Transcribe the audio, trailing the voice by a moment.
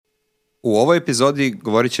U ovoj epizodi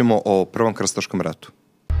govorit ćemo o Prvom krstaškom ratu.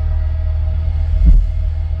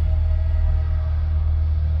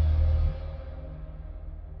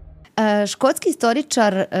 Škotski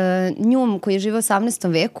istoričar Njum, koji je živeo u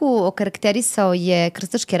 18. veku, okarakterisao je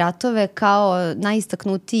krstaške ratove kao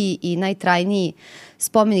najistaknutiji i najtrajniji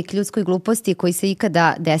spomenik ljudskoj gluposti koji se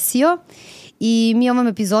ikada desio. I mi ovom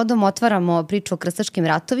epizodom otvaramo priču o krstaškim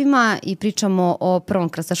ratovima i pričamo o Prvom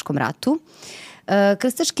krstaškom ratu.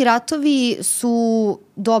 Krstaški ratovi su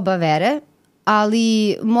doba vere,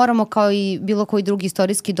 ali moramo kao i bilo koji drugi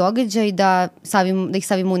istorijski događaj da ih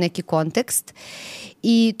stavimo u neki kontekst.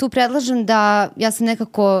 I tu predlažem ja sam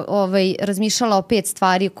nekako razmišljala o 5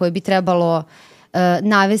 stvari koje bi trebalo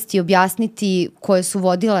navesti i objasniti, koje su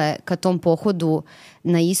vodile ka tom pohodu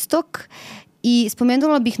na istok. I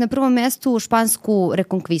spomenula bih na prvom mestu špansku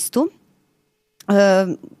rekonkvistu.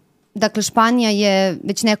 Dakle, Španija je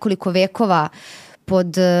već nekoliko vekova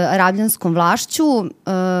pod arabljanskom vlašću.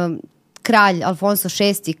 Kralj Alfonso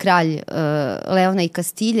VI, kralj Leona i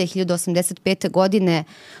Kastilje, 1085. godine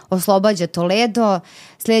oslobađa Toledo.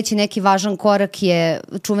 Sljedeći neki važan korak je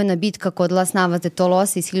čuvena bitka kod Las Navas de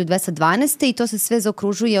Tolosa iz 1212. i to se sve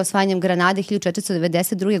zaokružuje osvajanjem Granade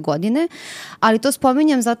 1492. godine. Ali to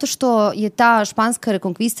spominjam zato što je ta španska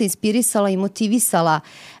rekonkvista inspirisala i motivisala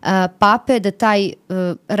pape da taj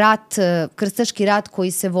rat, krstaški rat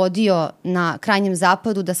koji se vodio na krajnjem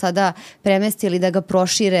zapadu, da sada premesti ili da ga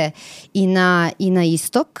prošire i na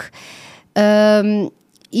istok.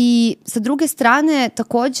 I sa druge strane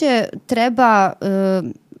takođe treba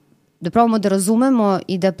da probamo da razumemo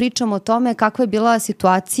i da pričamo o tome kakva je bila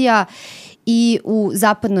situacija i u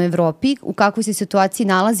zapadnoj Evropi, u kakvoj se situaciji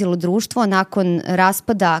nalazilo društvo nakon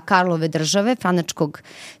raspada Karlove države, Franačkog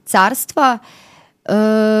carstva,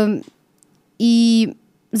 i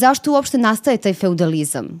zašto uopšte nastaje taj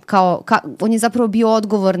feudalizam? On je zapravo bio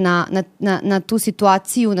odgovor na tu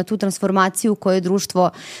situaciju, na tu transformaciju koju je društvo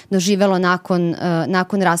doživelo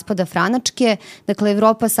nakon raspada Franačke. Dakle,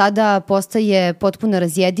 Evropa sada postaje potpuno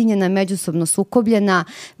razjedinjena, međusobno sukobljena,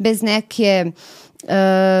 bez neke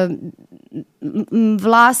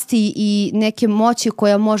vlasti i neke moći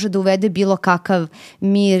koja može da uvede bilo kakav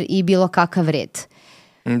mir i bilo kakav red.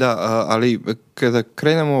 Da, ali kada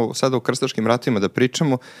krenemo sada o krstaškim ratovima da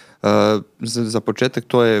pričamo, za početak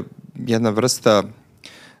to je jedna vrsta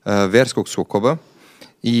verskog sukoba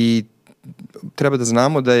i treba da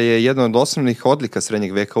znamo da je jedna od osnovnih odlika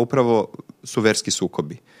srednjeg veka upravo su verski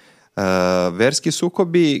sukobi. Verski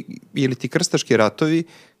sukobi ili ti krstaški ratovi,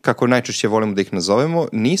 kako najčešće volimo da ih nazovemo,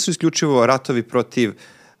 nisu isključivo ratovi protiv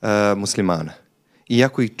muslimana,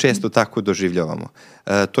 iako ih često tako doživljavamo.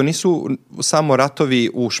 To nisu samo ratovi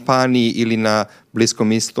u Španiji ili na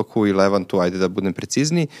Bliskom istoku i Levantu, ajde da budem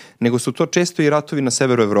precizniji, nego su to često i ratovi na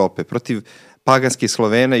severu Evrope, protiv paganskih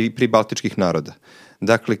Slovena i pribaltičkih naroda.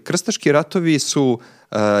 Dakle, krstaški ratovi su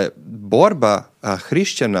borba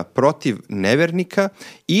hrišćana protiv nevernika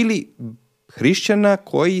ili hrišćana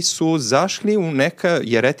koji su zašli u neka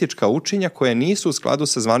jeretička učenja koja nisu u skladu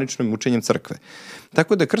sa zvaničnim učenjem crkve.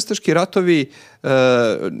 Tako da krstaški ratovi,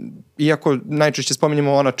 iako najčešće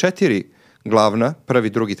spominjemo ona 4 glavna,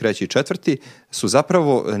 1., 2., 3. i 4., su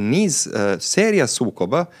zapravo niz serija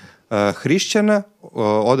sukoba hrišćana,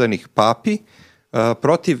 odanih papi,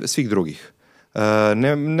 protiv svih drugih.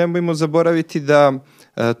 Nemojmo zaboraviti da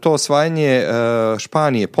to osvajanje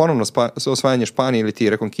Španije, ponovno osvajanje Španije ili ti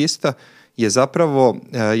rekonkista, je zapravo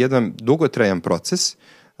jedan dugotrajan proces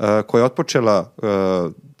koji je otpočela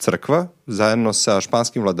crkva zajedno sa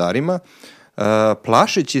španskim vladarima,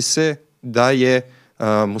 plašeći se da je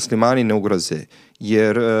muslimani ne ugroze.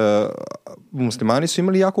 Jer muslimani su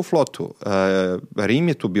imali jaku flotu. Rim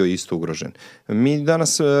je tu bio isto ugrožen. Mi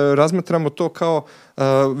danas razmatramo to kao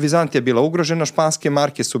Vizantija je bila ugrožena, španska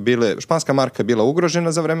marka je bila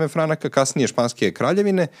ugrožena za vreme Franaka, kasnije španske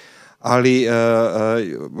kraljevine, ali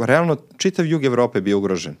realno čitav jug Evrope je bio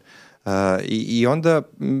ugrožen. I onda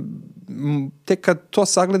tek kad to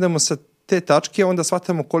sagledamo sa te tačke, onda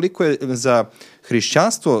shvatamo koliko je za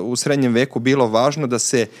hrišćanstvo u srednjem veku bilo važno da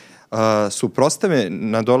se suprotstave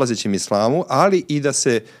nadolazećem islamu, ali i da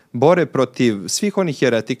se bore protiv svih onih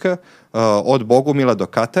jeretika, od Bogumila do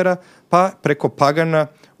Katara, pa preko pagana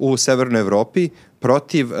u severnoj Evropi,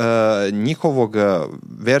 protiv njihovog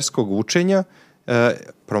verskog učenja,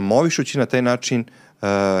 promovišući na taj način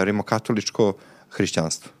rimokatoličko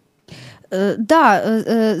hrišćanstvo. Da,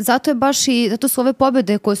 zato su ove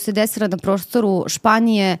pobede koje su se desile na prostoru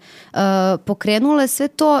Španije pokrenule sve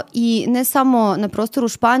to i ne samo na prostoru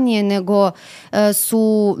Španije, nego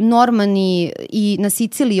su Normani i na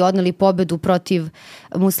Siciliji odneli pobedu protiv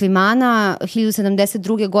muslimana.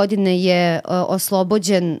 1072. godine je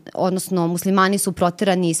oslobođen, odnosno muslimani su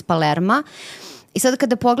proterani iz Palerma. I sad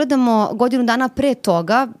kada pogledamo godinu dana pre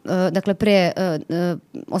toga, dakle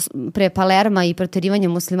pre Palerma i proterivanja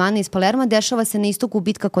muslimana iz Palerma, dešava se na istoku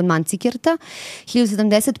bitka kod Mancikerta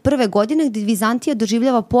 1071. godine, gde Vizantija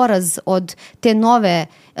doživljava poraz od te nove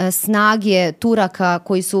snage Turaka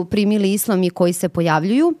koji su primili islam i koji se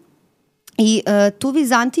pojavljuju. I tu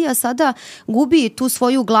Vizantija sada gubi tu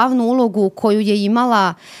svoju glavnu ulogu koju je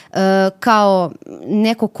imala kao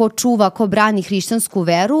neko ko čuva, ko brani hrišćansku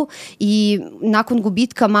veru, i nakon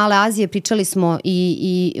gubitka Male Azije, pričali smo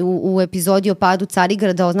i u epizodi o padu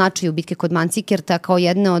Carigrada, o značaju bitke kod Mancikerta kao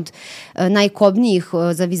jedne od najkobnijih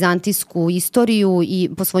za vizantijsku istoriju i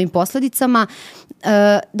po svojim posledicama.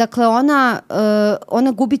 Dakle,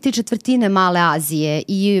 ona gubi 3/4 Male Azije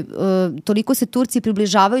i toliko se Turci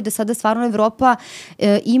približavaju da sada stvarno Evropa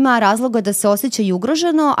ima razloga da se osjeća i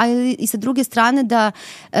ugroženo, a i sa druge strane da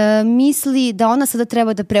misli da ona sada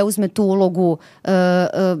treba da preuzme tu ulogu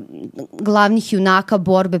glavnih junaka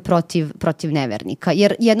borbe protiv nevernika.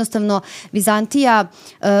 Jer jednostavno Vizantija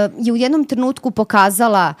je u jednom trenutku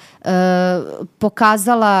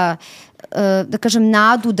pokazala da kažem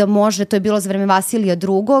nadu da može, to je bilo za vreme Vasilija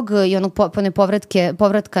II. I onog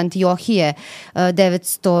povratka Antiohije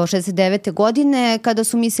 969. godine, kada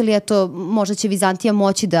su mislili eto možda će Vizantija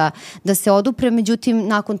moći da se odupre, međutim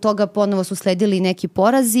nakon toga ponovo su sledili neki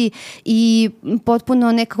porazi i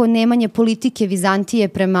potpuno nekako nemanje politike Vizantije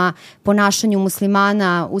prema ponašanju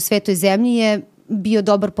muslimana u svetoj zemlji je bio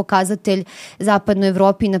dobar pokazatelj zapadnoj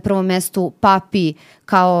Evropi, na prvom mestu papi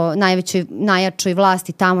kao najjačoj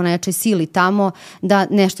vlasti tamo, najjačoj sili tamo, da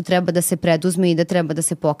nešto treba da se preduzme i da treba da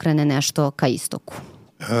se pokrene nešto ka istoku.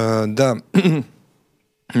 Da,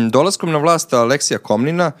 dolaskom na vlast Aleksija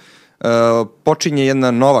Komnina počinje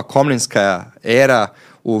jedna nova komninska era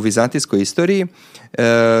u vizantijskoj istoriji,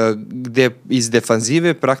 gde iz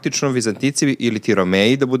defanzive praktično Vizantici ili ti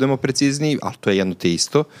Romeji, da budemo precizniji, ali to je jedno te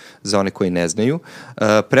isto za one koji ne znaju,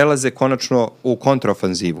 prelaze konačno u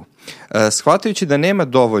kontraofanzivu. Shvatajući da nema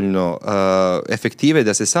dovoljno efektive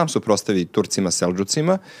da se sam suprotstavi Turcima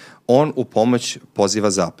Seldžucima, on u pomoć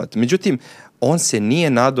poziva Zapad. Međutim, on se nije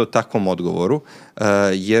nadao takvom odgovoru,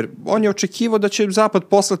 jer on je očekivao da će Zapad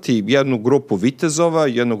poslati jednu grupu vitezova,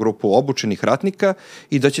 jednu grupu obučenih ratnika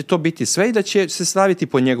i da će to biti sve i da će se staviti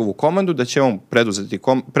po njegovu komandu, da će on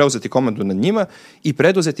preuzeti komandu nad njima i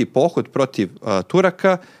preduzeti pohod protiv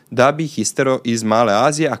Turaka da bi ih isterao iz Male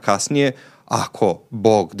Azije, a kasnije, ako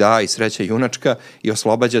Bog da i sreća junačka, i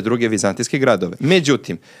oslobađa druge vizantijske gradove.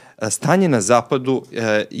 Međutim, stanje na zapadu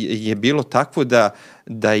je bilo takvo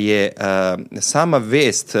da je sama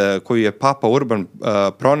vest koju je Papa Urban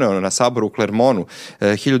proneo na saboru u Klermonu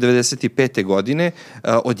 1095. godine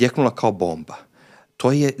odjeknula kao bomba.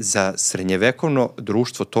 To je za srednjevekovno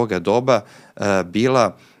društvo toga doba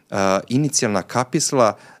bila inicijalna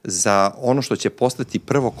kapisla za ono što će postati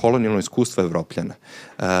prvo kolonijalno iskustvo Evropljana.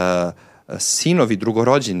 Sinovi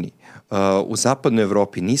drugorođeni u zapadnoj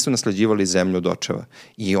Evropi nisu nasleđivali zemlju od očeva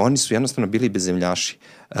i oni su jednostavno bili bezemljaši.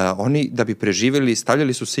 Oni, da bi preživjeli,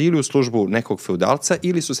 stavljali su se ili u službu nekog feudalca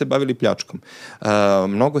ili su se bavili pljačkom.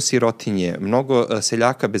 Mnogo sirotinje, mnogo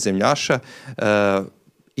seljaka bezemljaša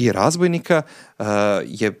i razbojnika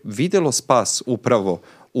je videlo spas upravo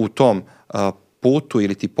u tom putu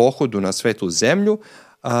ili ti pohodu na svetu zemlju.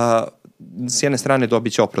 S jedne strane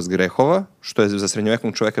dobit će oprost grehova, što je za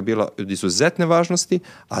srednjovekovnog čoveka bila od izuzetne važnosti,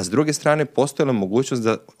 a s druge strane postojala mogućnost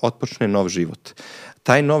da otpočne nov život.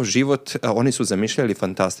 Taj nov život oni su zamišljali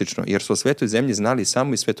fantastično, jer su o svetoj zemlji znali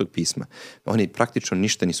samo iz Svetog pisma. Oni praktično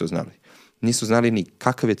ništa nisu znali. Nisu znali ni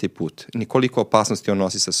kakav je taj put, ni koliko opasnosti on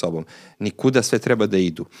nosi sa sobom, ni kuda sve treba da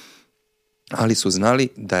idu. Ali su znali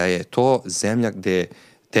da je to zemlja gde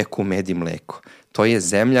teku med i mleko. To je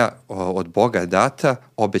zemlja od Boga data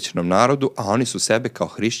obećanom narodu, a oni su sebe kao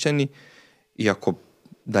hrišćani, iako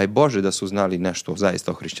daj Bože da su znali nešto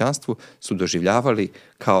zaista o hrišćanstvu, su doživljavali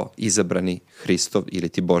kao izabrani Hristov ili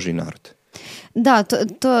ti Božji narod. Da,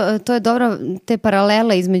 to je dobro, te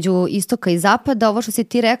paralele između istoka i zapada. Ovo što si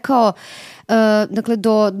ti rekao, dakle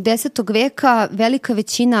do 10. veka velika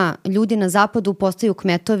većina ljudi na zapadu postaju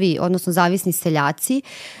kmetovi, odnosno zavisni seljaci,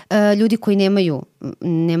 ljudi koji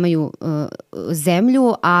nemaju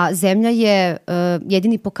zemlju, a zemlja je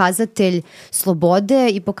jedini pokazatelj slobode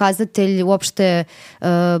i pokazatelj uopšte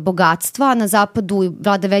bogatstva. Na zapadu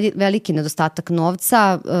vlada veliki nedostatak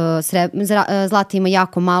novca, zlata ima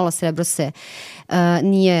jako malo, srebro se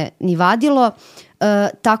nije ni vadilo.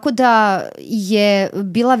 Tako da je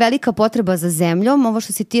bila velika potreba za zemljom. Ovo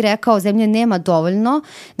što si ti rekao, zemlje nema dovoljno.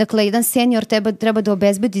 Dakle, jedan senior treba da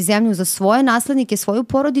obezbedi zemlju za svoje naslednike, svoju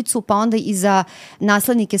porodicu, pa onda i za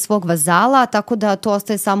naslednike svog vazala, tako da to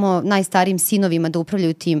ostaje samo najstarijim sinovima da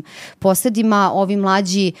upravljaju tim posedima. Ovi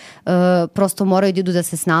mlađi prosto moraju da idu da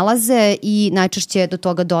se snalaze i najčešće do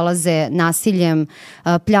toga dolaze nasiljem,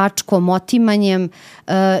 pljačkom, otimanjem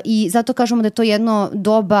i zato kažemo da je to jedno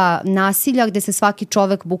doba nasilja gde se svaki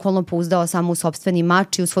čovek bukvalno pouzdao samo u sopstveni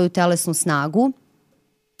mač i u svoju telesnu snagu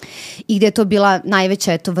i gde je to bila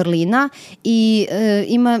najveća vrlina i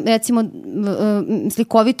ima recimo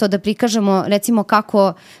slikovito da prikažemo recimo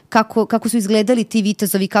kako su izgledali ti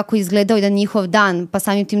vitezovi, kako je izgledao jedan njihov dan, pa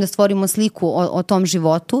samim tim da stvorimo sliku o tom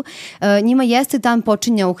životu. Njima jeste dan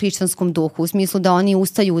počinjao u hrišćanskom duhu, u smislu da oni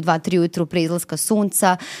ustaju u 2-3 ujutru pre izlaska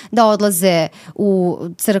sunca, da odlaze u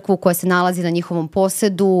crkvu koja se nalazi na njihovom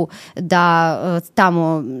posedu, da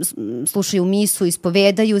tamo slušaju misu,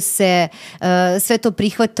 ispovedaju se, sve to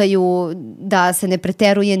prihvataju, da se ne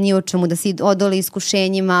preteruje ni o čemu, da se odole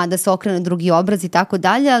iskušenjima, da se okrene drugi obraz i tako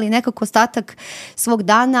dalje, ali nekako ostatak svog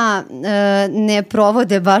dana ne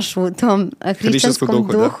provode baš u tom hrišćanskom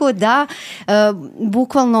duhu. Da.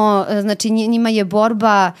 Bukvalno, znači njima je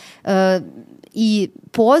borba i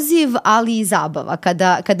poziv, ali i zabava.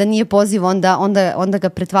 Kada nije poziv, onda ga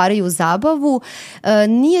pretvaraju u zabavu.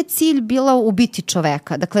 Nije cilj bilo ubiti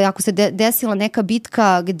čoveka. Dakle, ako se desila neka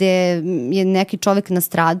bitka gde je neki čovek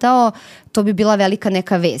nastradao, to bi bila velika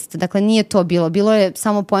neka vest. Dakle, nije to bilo. Bilo je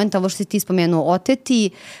samo poenta, ovo što si ti spomenuo, oteti,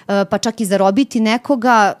 pa čak i zarobiti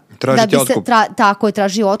nekoga. Tražiti otkup. Tako je,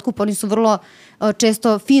 tražio otkup. Oni su vrlo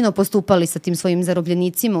često fino postupali sa tim svojim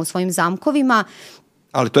zarobljenicima u svojim zamkovima.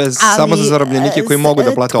 Ali to je samo za zarobljenike koji mogu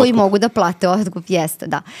da plate otkup. Koji mogu da plate otkup, jeste,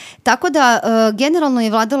 da. Tako da, generalno je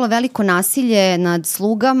vladalo veliko nasilje nad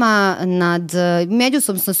slugama,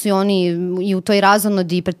 međusobno su oni i u toj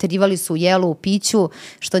razonodi preterivali su u jelu, u piću,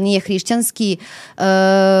 što nije hrišćanski.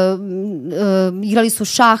 Igrali su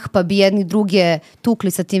šah, pa bi jedni druge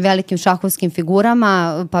tukli sa tim velikim šahovskim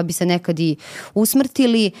figurama, pa bi se nekad i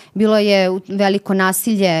usmrtili. Bilo je veliko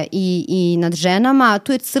nasilje i nad ženama.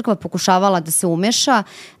 Tu je crkva pokušavala da se umeša,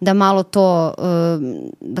 da malo to,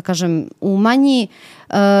 da kažem, umanji.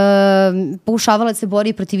 Pokušavala se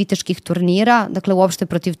bori protiv viteških turnira, dakle uopšte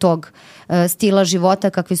protiv tog stila života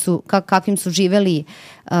kakvim su živeli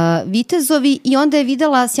vitezovi i onda je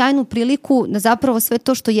videla sjajnu priliku da zapravo sve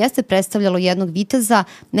to što jeste predstavljalo jednog viteza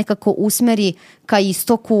nekako usmeri ka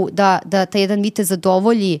istoku, da taj jedan vitez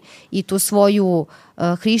zadovolji i tu svoju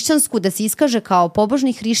hrišćansku, da se iskaže kao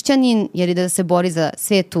pobožni hrišćanin, jer je da se bori za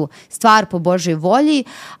svetu stvar po Božoj volji,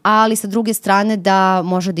 ali sa druge strane da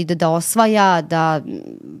može da ide da osvaja, da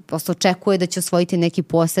prosto očekuje da će osvojiti neki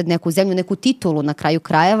posed, neku zemlju, neku titulu na kraju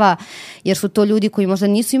krajeva, jer su to ljudi koji možda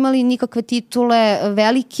nisu imali nikakve titule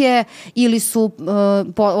velike ili su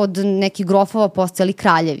od nekih grofova postali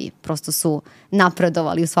kraljevi, prosto su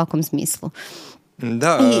napredovali u svakom smislu.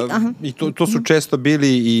 Da, i to su često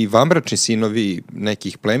bili i vanbračni sinovi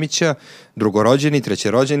nekih plemića, drugorođeni,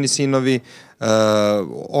 trećerođeni sinovi,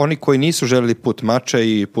 oni koji nisu želeli put mača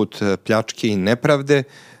i put pljačke i nepravde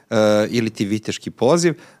ili ti viteški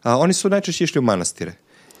poziv, oni su najčešće išli u manastire.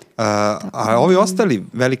 A ovi ostali,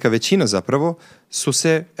 velika većina zapravo, su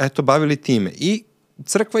se bavili time. I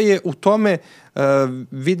crkva je u tome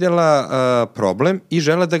videla problem i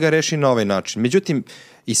žela da ga reši na ovaj način. Međutim,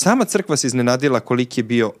 i sama crkva se iznenadila koliki je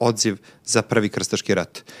bio odziv za prvi krstaški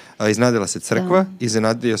rat. Iznenadila se crkva,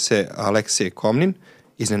 iznenadio se Aleksije Komnin,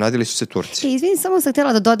 iznenadili su se Turci. Izvini, samo sam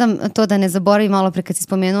htjela da dodam to da ne zaboravim malo pre kad si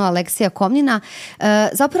spomenula Aleksija Komnina.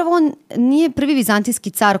 Zapravo on nije prvi vizantijski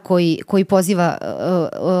car koji poziva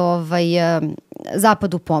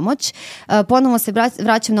zapadu pomoć. Ponovo se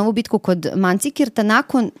vraćam na ovu bitku kod Mancikirta.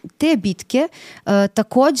 Nakon te bitke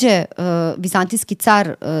takođe vizantijski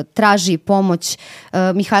car traži pomoć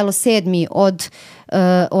Mihajlo VII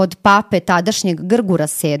od pape tadašnjeg Grgura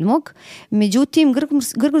VII. Međutim,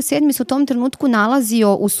 Grgur VII se u tom trenutku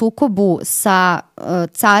nalazio u sukobu sa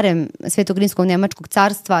carem Svetog rimskog nemačkog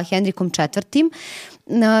carstva Henrikom IV.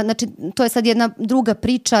 Znači, to je sad jedna druga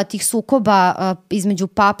priča tih sukoba između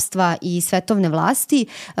papstva i svetovne vlasti.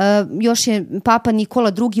 Još je Papa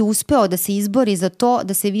Nikola II uspeo da se izbori za to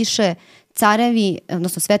da se više carevi,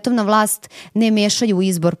 odnosno svetovna vlast, ne mešaju u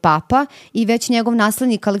izbor papa i već njegov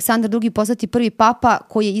naslednik Aleksandar II postati prvi papa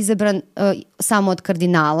koji je izabran samo od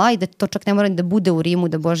kardinala i da to čak ne mora da bude u Rimu,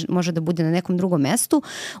 da može da bude na nekom drugom mestu.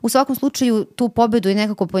 U svakom slučaju tu pobedu je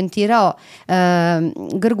nekako poentirao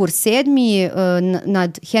Grgur VII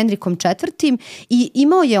nad Henrikom IV i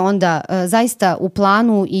imao je onda zaista u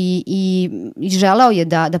planu i želeo je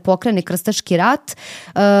da pokrene krstaški rat.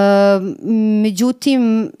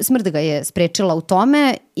 Međutim, smrt ga je sprečila u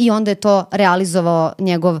tome i onda je to realizovao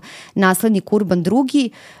njegov naslednik Urban II,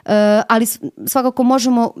 ali svakako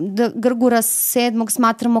možemo da Grgura VII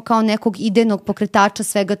smatramo kao nekog idejnog pokretača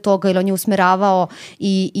svega toga, jer on je usmeravao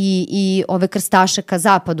i ove krstaše ka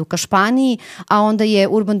zapadu, ka Španiji, a onda je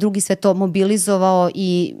Urban II sve to mobilizovao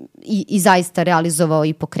i zaista realizovao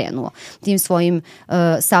i pokrenuo tim svojim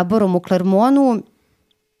saborom u Klermonu.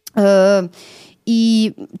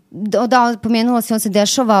 I pomenula se, on se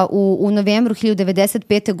dešava u novembru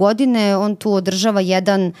 1095. godine, on tu održava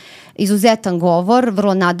jedan izuzetan govor,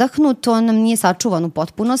 vrlo nadahnut, on nam nije sačuvan u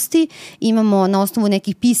potpunosti, imamo na osnovu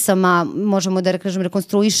nekih pisama, možemo da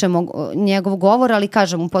rekonstruišemo njegov govor, ali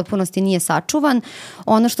kažem, u potpunosti nije sačuvan.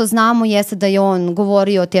 Ono što znamo jeste da je on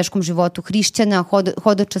govorio o teškom životu hrišćana,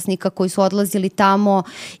 hodočasnika koji su odlazili tamo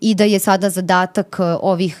i da je sada zadatak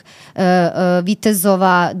ovih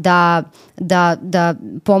vitezova da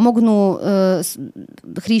pomognu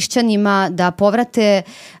hrišćanima da povrate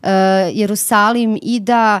Jerusalim i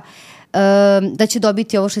da će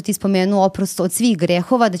dobiti ovo što ti spomenuo, oprost od svih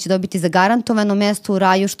grehova, da će dobiti zagarantovano mesto u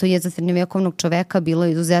raju, što je za srednjovekovnog čoveka bilo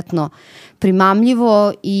izuzetno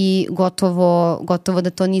primamljivo i gotovo da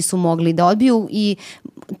to nisu mogli da odbiju, i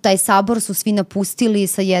taj sabor su svi napustili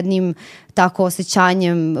sa jednim tako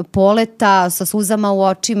osjećanjem poleta, sa suzama u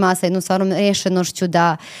očima, sa jednom stvarnom rešenošću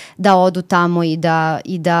da odu tamo i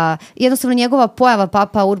da jednostavno njegova pojava,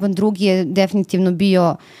 Papa Urban II je definitivno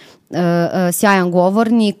bio sjajan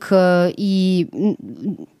govornik i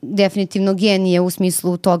definitivno genije u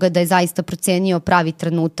smislu toga da je zaista procenio pravi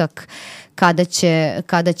trenutak kada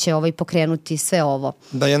će pokrenuti sve ovo.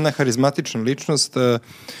 Da, jedna harizmatična ličnost,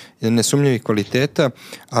 nesumnjivih kvaliteta,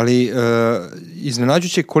 ali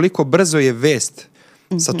iznenađujuće koliko brzo je vest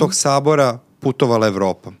sa tog sabora putovala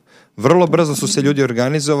Evropom. Vrlo brzo su se ljudi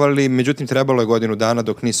organizovali, međutim trebalo je godinu dana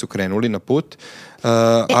dok nisu krenuli na put,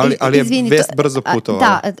 ali je vest brzo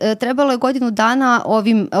putovala. Da, trebalo je godinu dana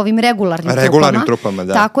ovim regularnim trupama.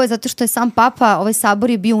 Da. Tako je, zato što je sam Papa, ovaj sabor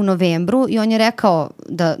je bio u novembru i on je rekao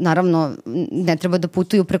da naravno ne treba da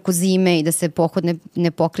putuju preko zime i da se pohod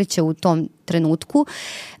ne pokreće u tom trenutku,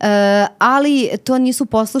 ali to nisu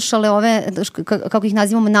poslušale ove, kako ih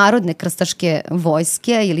nazivamo, narodne krstaške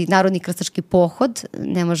vojske ili narodni krstaški pohod,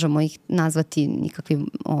 ne možemo ih nazvati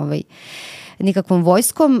nikakvom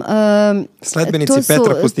vojskom. Sledbenici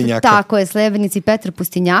Petra Pustinjaka. Tako je, sledbenici Petra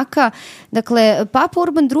Pustinjaka. Dakle, Papa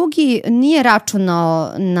Urban II nije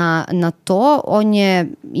računao na to, on je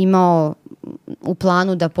imao u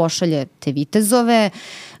planu da pošalje te vitezove,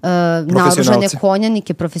 naoružane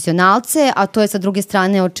konjanike, profesionalce, a to je sa druge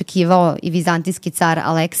strane očekivao i vizantijski car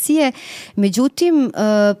Aleksije. Međutim,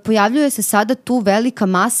 pojavljuje se sada tu velika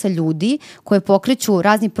masa ljudi koje pokreću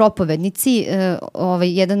razni propovednici.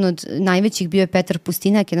 Jedan od najvećih bio je Petar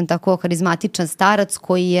Pustinjak, jedan tako harizmatičan starac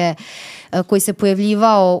koji se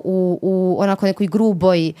pojavljivao u onako nekoj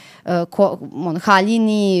gruboj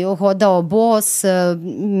haljini, hodao bos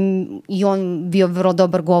i on bio vrlo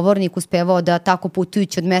dobar govornik, uspevao da tako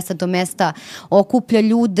putujući od mesta do mesta okuplja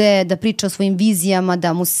ljude, da priča o svojim vizijama,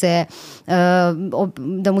 da mu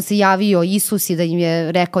se javio Isus i da im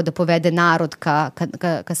je rekao da povede narod ka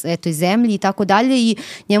svetoj zemlji i tako dalje, i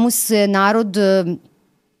njemu se narod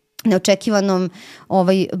neočekivanom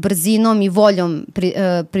brzinom i voljom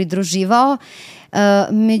pridruživao.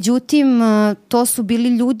 Međutim, to su bili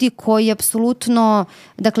ljudi koji apsolutno,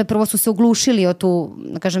 dakle, prvo su se oglušili o tu,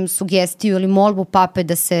 da kažem, sugestiju ili molbu pape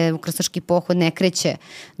da se u krstaški pohod ne kreće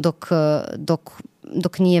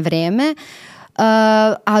dok nije vreme.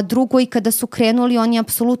 A drugo, i kada su krenuli, oni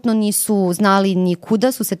apsolutno nisu znali ni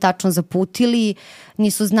kuda su se tačno zaputili,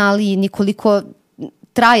 nisu znali ni koliko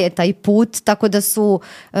traje taj put, tako da su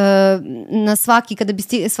na svaki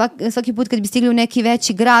put kad bi stigli u neki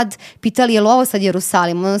veći grad, pitali je li ovo sad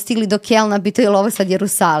Jerusalim, ono stigli do Kelna, pitali je li ovo sad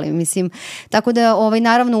Jerusalim, mislim. Tako da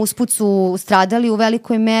naravno usput su stradali u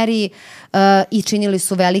velikoj meri i činili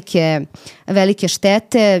su velike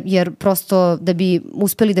štete, jer prosto da bi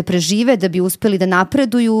uspeli da prežive, da bi uspeli da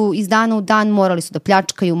napreduju iz dana u dan, morali su da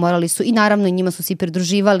pljačkaju, morali su i naravno i njima su se i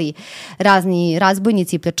pridruživali razni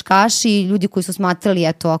razbojnici i pljačkaši, ljudi koji su smatrali,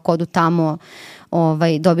 eto, ako odu tamo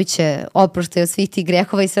dobit će oproštaj od svih tih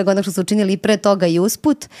grehova i svega onog što su učinili i pre toga i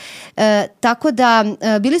usput. Tako da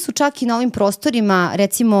bili su čak i na ovim prostorima,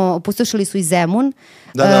 recimo opustošili su i Zemun.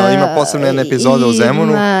 Da, ima posebna jedna epizoda u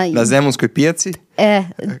Zemunu, na Zemunskoj pijaci,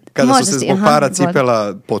 kada su se zbog para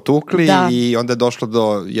cipela potukli i onda je došlo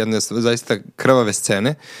do jedne zaista krvave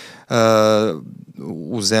scene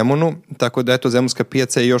u Zemunu, tako da eto, Zemunska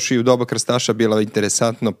pijaca je još i u doba krstaša bila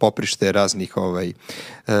interesantno poprište raznih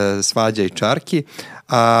svađa i čarki,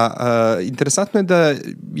 a interesantno je da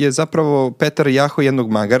je zapravo Petar jahao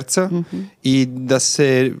jednog magarca i da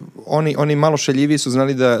se oni malo šaljiviji su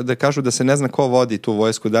znali da kažu da se ne zna ko vodi tu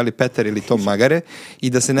vojsku, da li Petar ili to magare, i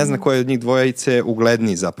da se ne zna ko je od njih dvojice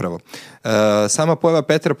ugledniji zapravo. Sama pojava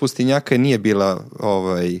Petra Pustinjaka nije bila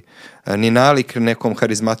ni nalik nekom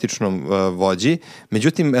harizmatičnom vođi,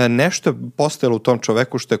 međutim nešto je postojalo u tom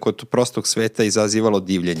čoveku što je kod prostog sveta izazivalo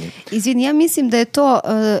divljenje. Izvini, ja mislim da je to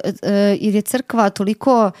jer je crkva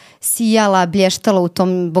toliko sijala, blještala u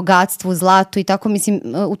tom bogatstvu, zlatu i tako, mislim,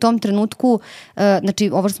 u tom trenutku, znači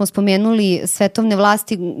ovo što smo spomenuli, svetovne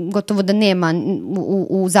vlasti gotovo da nema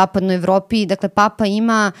u zapadnoj Evropi, dakle papa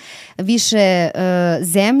ima više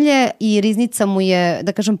zemlje i riznica mu je,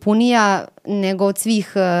 da kažem, punija nego od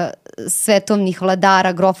svih svetovnih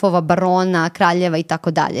vladara, grofova, barona, kraljeva i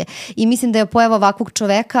tako dalje. I mislim da je pojava ovakvog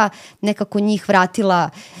čoveka nekako njih vratila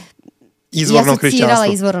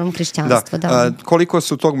izvornom hrišćanstvu. Da. Koliko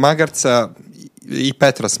su tog magarca i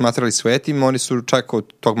Petra smatrali svetim, oni su čak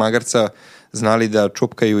od tog magarca znali da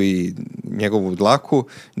čupkaju i njegovu dlaku,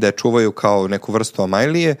 da je čuvaju kao neku vrstu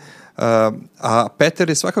amajlije, a Petar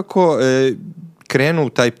je svakako krenuo u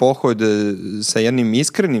taj pohod sa jednim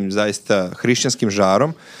iskrenim zaista hrišćanskim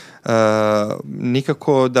žarom,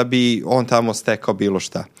 nikako da bi on tamo stekao bilo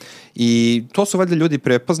šta. I to su valjda ljudi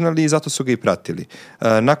prepoznali i zato su ga i pratili.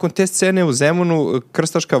 Nakon te scene u Zemunu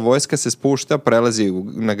krstaška vojska se spušta, prelazi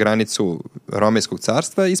na granicu Romejskog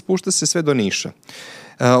carstva i spušta se sve do Niša.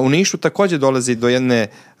 U Nišu takođe dolazi do jedne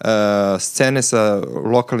scene sa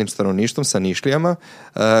lokalnim stanovništvom, sa Nišlijama,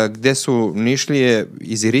 gde su Nišlije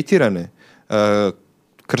iziritirane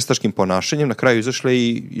krstaškim ponašanjem, na kraju izašle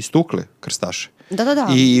i istukle krstaše. Da.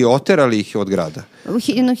 I oterali ih od grada.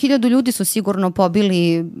 1000 ljudi su sigurno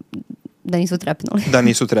pobili da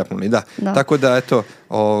nisu trepnuli. Da. Tako da, eto,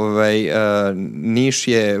 Niš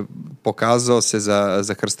je pokazao se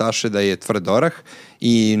za krstaše da je tvrd orah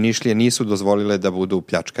i Nišlije nisu dozvolile da budu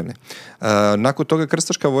pljačkane. Nakon toga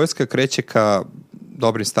krstaška vojska kreće ka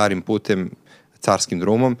dobrim starim putem, carskim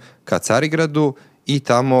drumom, ka Carigradu i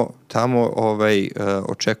tamo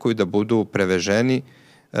očekuju da budu preveženi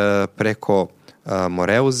preko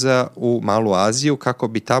Moreuza u Malu Aziju, kako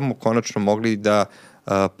bi tamo konačno mogli da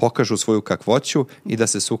pokažu svoju kakvoću i da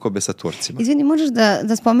se sukobe sa Turcima. Izvini, možeš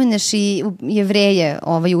da spomeneš i Jevreje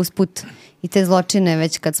usput i te zločine,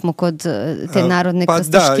 već kad smo kod te narodne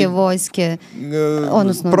krstaške vojske?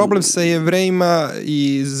 Problem sa Jevrejima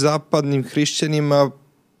i zapadnim hrišćanima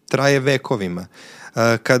traje vekovima.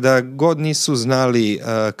 Kada god nisu znali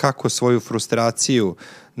kako svoju frustraciju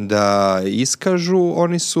da iskažu,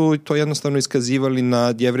 oni su to jednostavno iskazivali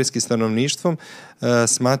nad jevrejskim stanovništvom,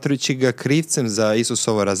 smatrajući ga krivcem za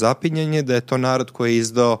Isusovo razapinjanje, da je to narod koji je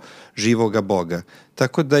izdao živoga Boga.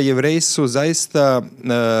 Tako da Jevreji su zaista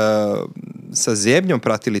sa zebnjom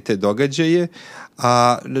pratili te događaje,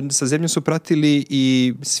 a sa zebnjom su pratili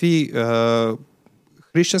i svi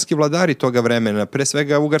hrišćanski vladari toga vremena, pre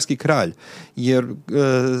svega ugarski kralj, jer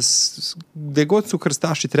gde god su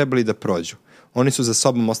krstaši trebali da prođu, oni su za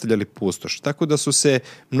sobom ostavljali pustoš. Tako da su se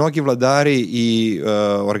mnogi vladari i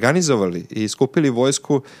organizovali i skupili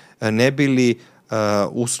vojsku, ne bili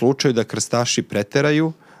u slučaju da krstaši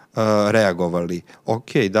preteraju, reagovali.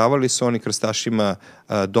 Ok, davali su oni krstašima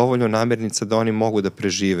dovoljno namirnica da oni mogu da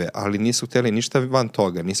prežive, ali nisu hteli ništa van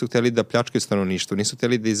toga, nisu hteli da pljačkaju stanovništvo, nisu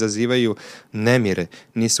hteli da izazivaju nemire,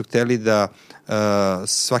 nisu hteli da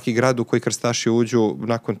svaki grad u koji krstaši uđu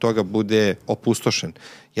nakon toga bude opustošen.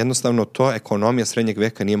 Jednostavno to ekonomija srednjeg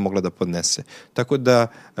veka nije mogla da podnese. Tako da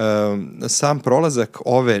sam prolazak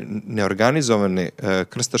ove neorganizovane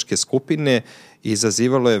krstaške skupine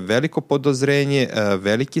izazivalo je veliko podozrenje,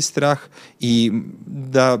 veliki strah i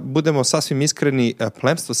da budemo sasvim iskreni,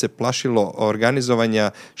 plemstvo se plašilo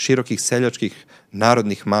organizovanja širokih seljačkih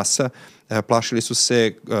narodnih masa, plašili su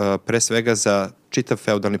se pre svega za čitav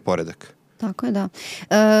feudalni poredak. Tako je, da.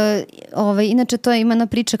 Inače, to je imena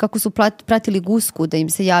priča kako su pratili gusku, da im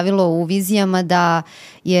se javilo u vizijama da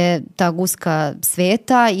je ta guska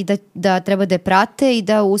sveta i da treba da je prate i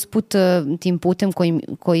da usput tim putem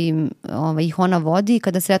kojim ih ona vodi,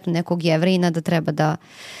 kada sretnu nekog Jevrejina, da treba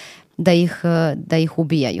da ih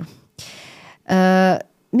ubijaju.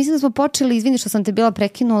 Mislim da smo počeli, izvini što sam te bila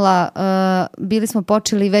prekinula, bili smo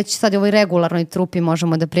počeli već sad u ovoj regularnoj trupi,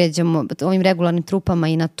 možemo da pređemo ovim regularnim trupama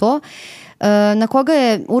i na to. Na koga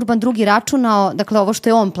je Urban II računao, dakle ovo što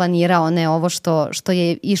je on planirao, ne ovo što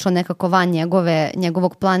je išlo nekako van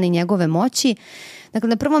njegovog plana i njegove moći. Dakle,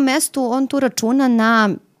 na prvom mestu on tu računa na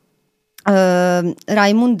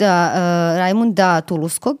Rajmunda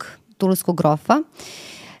Tuluskog grofa,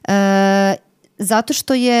 zato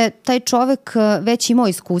što je taj čovek već imao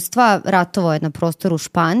iskustva, ratovao je na prostoru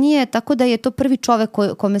Španije, tako da je to prvi čovek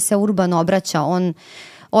kome se Urban obraća. On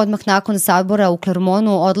odmah nakon sabora u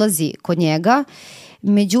Klermonu odlazi kod njega.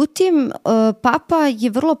 Međutim, papa je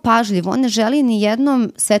vrlo pažljiv. On ne želi ni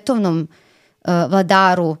jednom svetovnom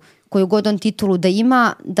vladaru, koju god on titulu da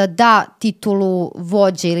ima, da da titulu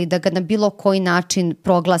vođe ili da ga na bilo koji način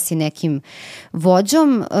proglasi nekim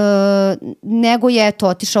vođom, nego je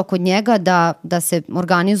otišao kod njega da se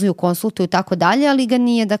organizuju, konsultuju i tako dalje, ali ga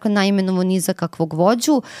nije naimenovo ni za kakvog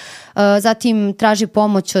vođu. Zatim traži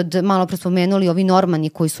pomoć od, malo pre spomenuli, ovi Normani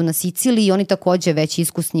koji su na Siciliji i oni takođe već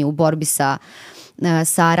iskusni u borbi sa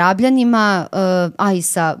Arabljanima, a i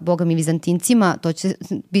sa bogami Vizantincima. To će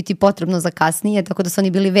biti potrebno za kasnije, tako da su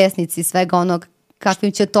oni bili vesnici svega onog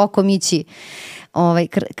kakvim će tokom ići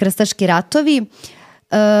krstaški ratovi.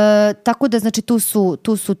 Tako da, znači,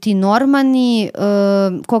 tu su ti Normani.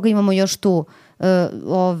 Koga imamo još tu?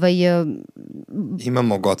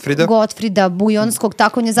 Imamo Gotfrida Bujonskog,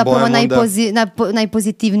 tako on je zapravo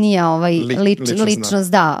najpozitivnija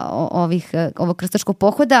ličnost ovog krstaškog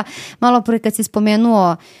pohoda. Malo pre kad si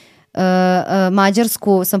spomenuo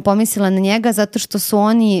Mađarsku, sam pomislila na njega zato što su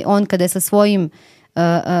on kada je sa svojim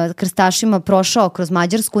krstašima prošao kroz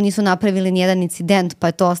Mađarsku, nisu napravili nijedan incident, pa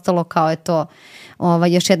je to ostalo kao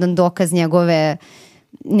još jedan dokaz njegove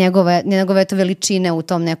veličine u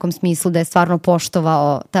tom nekom smislu, da je stvarno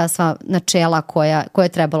poštovao ta sva načela koje je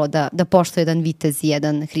trebalo da poštuje jedan vitez i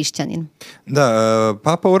jedan hrišćanin. Da,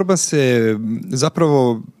 Papa Urban se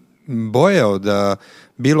zapravo bojao da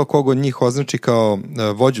bilo kog od njih označi kao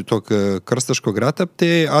vođu tog krstaškog rata,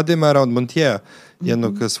 te Ademara od Montijeja,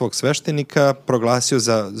 jednog svog sveštenika, proglasio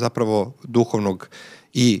za zapravo duhovnog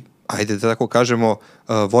i, ajde da tako kažemo,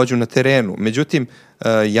 vođu na terenu. Međutim,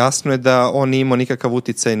 jasno je da on nije imao nikakav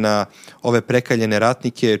uticaj na ove prekaljene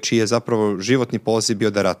ratnike, čiji je zapravo životni poziv bio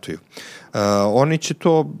da ratuju. Oni će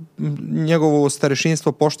to njegovo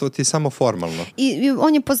starešinstvo poštovati samo formalno. I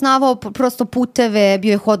on je poznavao prosto puteve,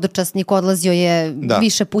 bio je hodočasnik, odlazio je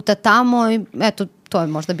više puta tamo i eto, to je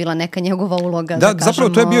možda bila neka njegova uloga. Da, zapravo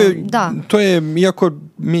to je bio, to je, iako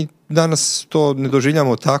mi danas to ne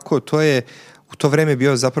doživljamo tako, to je u to vreme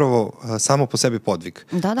bio zapravo samo po sebi podvig.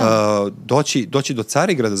 Doći do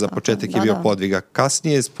Carigrada za početak je bio podviga.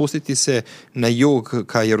 Kasnije spustiti se na jug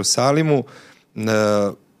ka Jerusalimu,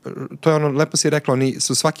 to je ono, lepo si rekla, oni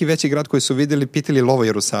su svaki veći grad koji su videli pitali lovo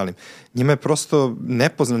Jerusalim. Njima je prosto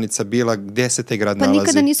nepoznanica bila gde se taj grad nalazi. Pa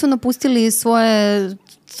nikada nisu napustili svoje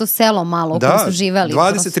to selo malo u kojem su živeli.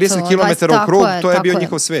 20-30 km u krug, to je bio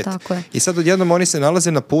njihov svet. I sad odjednom oni se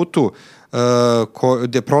nalaze na putu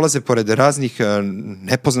gde prolaze pored raznih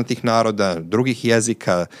nepoznatih naroda, drugih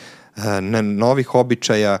jezika, novih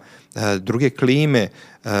običaja, druge klime,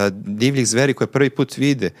 divljih zveri koje prvi put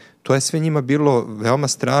vide. To je sve njima bilo veoma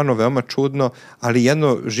strano, veoma čudno, ali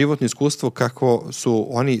jedno životno iskustvo kako su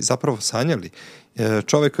oni zapravo sanjali.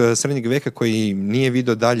 Čovek srednjeg veka koji nije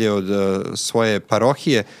video dalje od svoje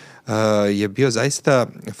parohije je bio zaista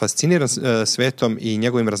fasciniran svetom i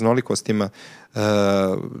njegovim raznolikostima.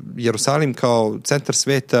 Jerusalim kao centar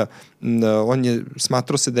sveta, on je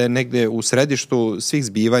smatrao se da je negde u središtu svih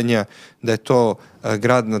zbivanja, da je to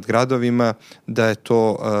grad nad gradovima, da je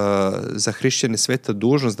to za hrišćane sveta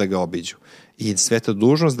dužnost da ga obiđu i sveta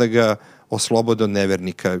dužnost da ga oslobode od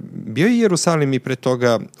nevernika. Bio je Jerusalim i pre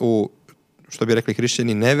toga u, što bi rekli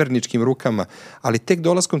hrišćani, neverničkim rukama, ali tek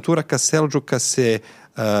dolaskom Turaka Seldžuka se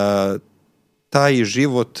taj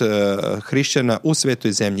život hrišćana u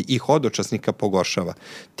svetoj zemlji i hodočasnika pogoršava.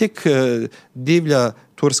 Tek divlja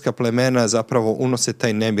turska plemena zapravo unose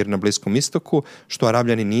taj nemir na Bliskom istoku, što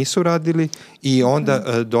Arabljani nisu radili i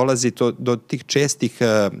onda dolazi do tih čestih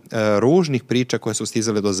ružnih priča koje su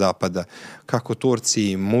stizale do zapada. Kako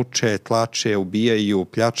Turci muče, tlače, ubijaju,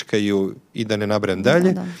 pljačkaju i da ne nabrajam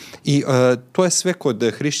dalje. I to je sve kod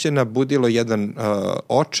hrišćana budilo jedan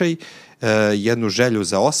očaj, jednu želju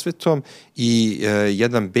za osvetom i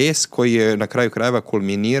jedan bes koji je na kraju krajeva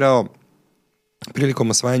kulminirao prilikom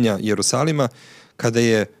osvajanja Jerusalima, kada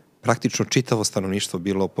je praktično čitavo stanovništvo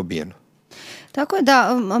bilo pobijeno. Tako je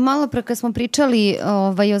da, malo pre kad smo pričali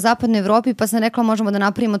o zapadnoj Evropi, pa sam rekla možemo da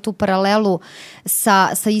napravimo tu paralelu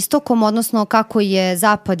sa istokom, odnosno kako je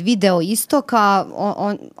zapad video istok, a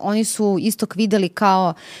oni su istok videli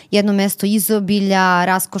kao jedno mesto izobilja,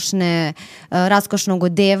 raskošnog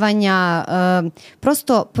odevanja,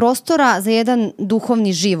 prosto prostora za jedan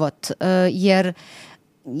duhovni život, jer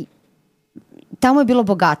tamo je bilo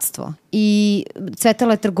bogatstvo i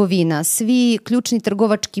cvetala je trgovina. Svi ključni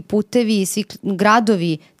trgovački putevi, svi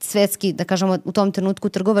gradovi svetski, da kažemo u tom trenutku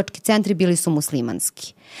trgovački centri bili su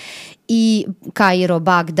muslimanski. I Kairo,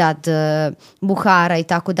 Bagdad, Buhara i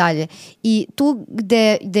tako dalje. I tu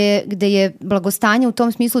gde je blagostanje u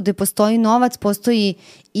tom smislu, gde postoji novac, postoji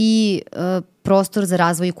i prostor za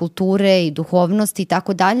razvoj kulture i duhovnosti i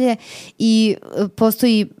tako dalje. I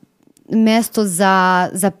postoji mesto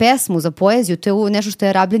za pesmu, za poeziju. To je nešto što je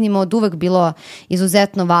Arabljanima od uvek bilo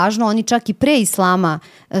izuzetno važno. Oni čak i pre islama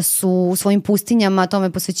su u svojim pustinjama tome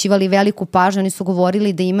posvećivali veliku pažnju. Oni su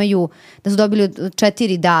govorili da su dobili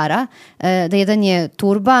 4 dara, da jedan je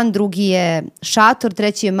turban, drugi je šator,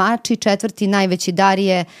 treći je mač i četvrti najveći dar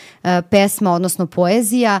je pesma, odnosno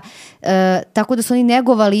poezija. Tako da su oni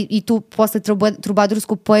negovali i tu posle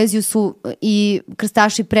trubadursku poeziju su i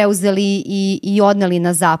krstaši preuzeli i odneli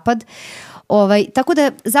na zapad. Tako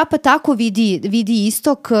da zapad tako vidi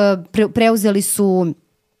istok, preuzeli su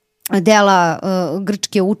dela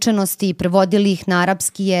grčke učenosti, prevodili ih na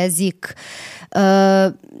arapski jezik.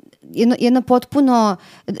 Jedna potpuno,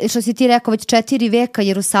 što si ti rekao, već 4 veka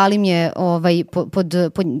Jerusalim je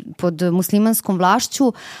pod muslimanskom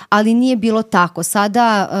vlašću, ali nije bilo tako.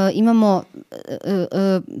 Sada imamo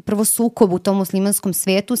prvo sukob u tom muslimanskom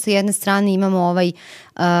svetu. Sa jedne strane imamo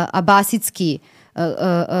abasitski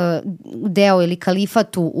deo ili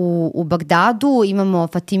kalifat u Bagdadu, imamo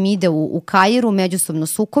Fatimide u Kairu, međusobno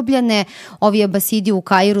sukobljene. Ovi Abasidi u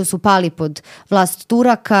Kairu su pali pod vlast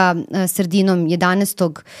Turaka sredinom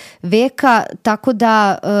 11. veka, tako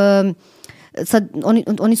da sad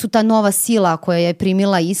oni su ta nova sila koja je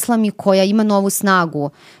primila islam i koja ima novu snagu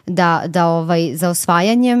za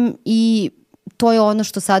osvajanjem, i to je ono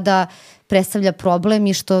što sada predstavlja problem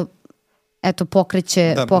i što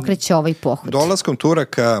pokreće ovaj pohod. Dolaskom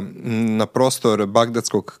Turaka na prostor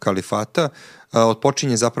Bagdadskog kalifata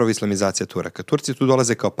odpočinje zapravo islamizacija Turaka. Turci tu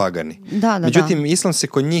dolaze kao pagani. Međutim, islam se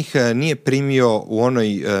kod njih nije primio u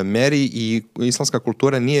onoj meri i islamska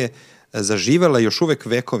kultura nije zaživela još uvek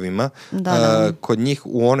vekovima kod njih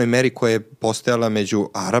u onoj meri koja je postojala među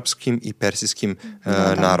arapskim i persijskim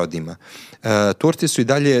narodima. Turci su i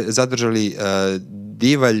dalje zadržali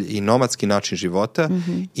divalj i nomadski način života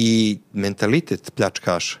i mentalitet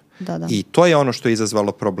pljačkaša. I to je ono što je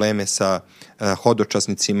izazvalo probleme sa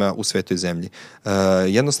hodočasnicima u Svetoj zemlji.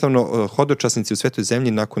 Jednostavno, hodočasnici u Svetoj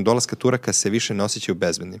zemlji nakon dolaska Turaka se više ne osjećaju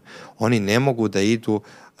bezbednim. Oni ne mogu da idu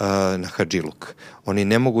na hadžiluk. Oni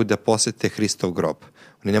ne mogu da posete Hristov grob.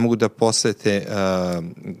 Oni ne mogu da posete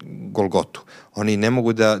Golgotu. Oni ne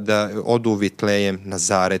mogu da odu u Vitlejem,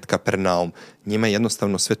 Nazaret, Kapernaum. Njima je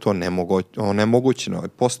jednostavno sve to onemogućeno.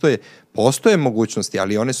 Postoje mogućnosti,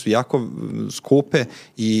 ali one su jako skupe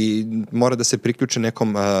i mora da se priključe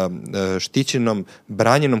nekom štićenom,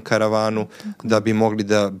 branjenom karavanu da bi mogli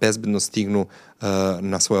da bezbedno stignu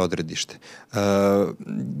na svoje odredište.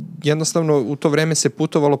 Jednostavno, u to vreme se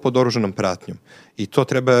putovalo pod oružanom pratnjom. I to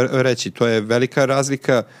treba reći, to je velika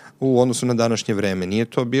razlika u odnosu na današnje vreme. Nije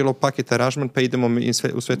to bilo paket aranžman pa idemo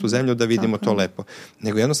u Svetu zemlju da vidimo to lepo.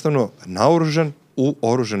 Nego jednostavno naoružan, u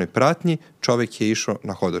oružanoj pratnji čovjek je išao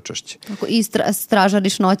na hodočašće. I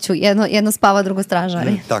stražariš noću, jedno spava, drugo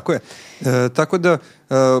stražari. Tako je. Tako da,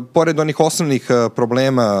 pored onih osnovnih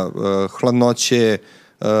problema, hladnoće,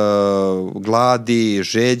 gladi,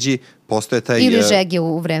 žeđi, postoje taj... Ili žege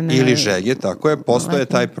u vreme. Ili žege, tako je. Postoje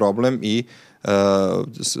taj problem i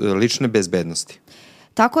lične bezbednosti.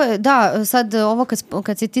 Tako je, da, sad ovo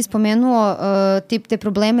kad si ti spomenuo te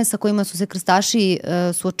probleme sa kojima su se krstaši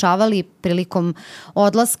suočavali prilikom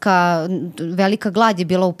odlaska, velika glad je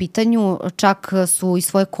bila u pitanju, čak su i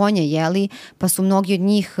svoje konje jeli, pa su mnogi od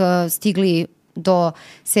njih stigli do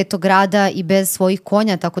Svetog grada i bez svojih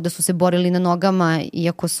konja, tako da su se borili na nogama,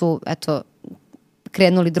 iako su,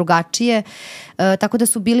 krenuli drugačije. Tako da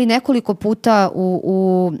su bili nekoliko puta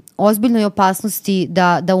u ozbiljnoj opasnosti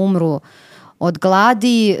da umru od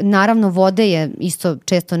gladi. Naravno, vode je isto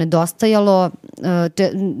često nedostajalo.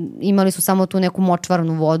 Imali su samo tu neku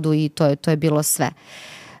močvarnu vodu i to je bilo sve.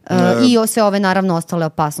 I sve ove naravno ostale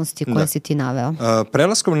opasnosti koje si ti naveo.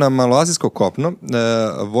 Prelaskom na maloazijsko kopno,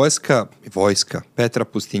 vojska Petra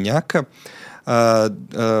Pustinjaka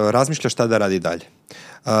razmišlja šta da radi dalje.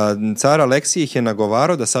 Car Aleksij ih je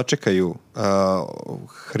nagovarao da sačekaju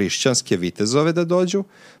hrišćanske vitezove da dođu,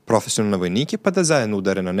 profesionalne vojnike, pa da zajedno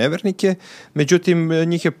udare na nevernike. Međutim,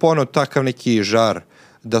 njih je poneo takav neki žar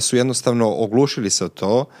da su jednostavno oglušili se od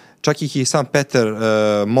to. Čak ih i sam Petar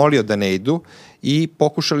molio da ne idu i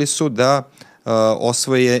pokušali su da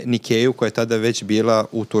osvoje Nikeju koja je tada već bila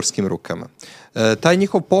u turskim rukama. Taj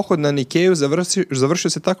njihov pohod na Nikeju završio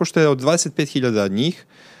se tako što je od 25.000 njih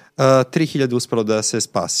 3.000 uspelo da se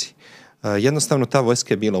spasi. Jednostavno ta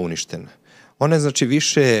vojska je bila uništena. Ona je znači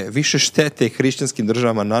više štete hrišćanskim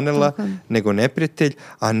državama nanela nego neprijatelj,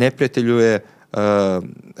 a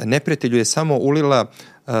neprijatelju je samo ulila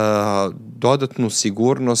dodatnu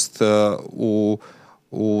sigurnost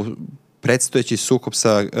u predstojeći sukob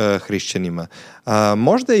sa hrišćanima.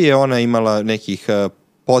 Možda je ona imala nekih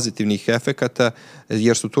pozitivnih efekata,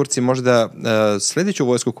 jer su Turci možda sledeću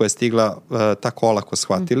vojsku koja je stigla tako olako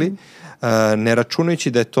shvatili, ne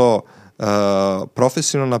računajući da je to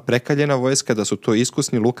profesionalna prekaljena vojska, da su to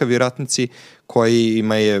iskusni lukavi ratnici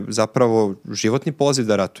kojima je zapravo životni poziv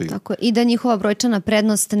da ratuju. Tako, i da njihova brojčana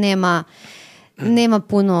prednost nema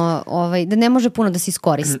puno, da ne može puno da se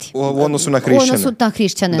iskoristi. U odnosu na hrišćane. U odnosu na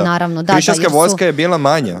hrišćane, naravno. Hrišćanska vojska je bila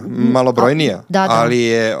manja, malobrojnija, ali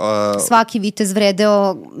je... Svaki vitez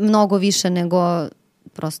vredeo mnogo više nego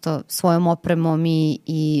prosto svojom opremom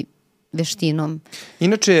i veštinom.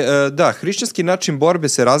 Inače, hrišćanski način borbe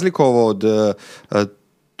se razlikovao od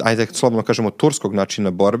ajde slobodno kažemo turskog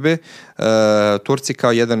načina borbe. Turci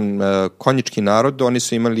kao jedan konjički narod, oni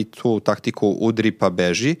su imali tu taktiku udri pa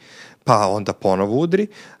beži, pa onda ponovo udri,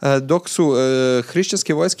 dok su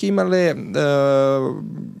hrišćanske vojske imale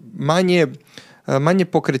manje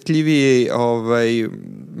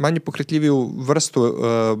pokretljiviju vrstu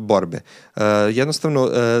borbe. Jednostavno,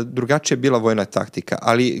 drugačija je bila vojna taktika.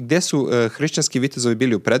 Ali gde su hrišćanski vitezovi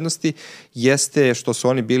bili u prednosti jeste što su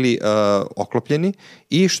oni bili oklopljeni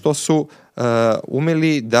i što su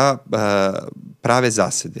umeli da prave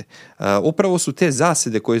zasede. Upravo su te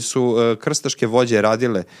zasede koje su krstaške vođe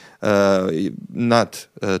radile nad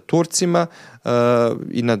Turcima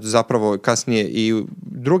i nad zapravo kasnije i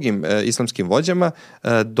drugim islamskim vođama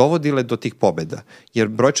dovodile do tih pobeda. Jer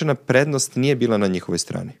brojčana prednost nije bila na njihovoj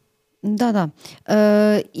strani. Da.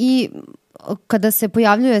 I kada se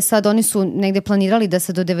pojavljuje sad, oni su negde planirali da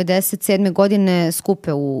se do 97. godine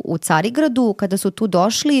skupe u Carigradu. Kada su tu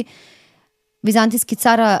došli, vizantijski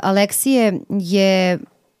car Aleksije je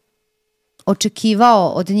očekivao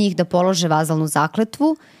od njih da polože vazalnu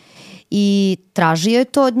zakletvu i tražio je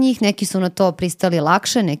to od njih. Neki su na to pristali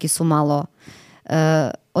lakše, neki su malo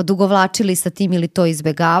odugovlačili sa tim ili to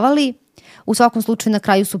izbegavali. U svakom slučaju na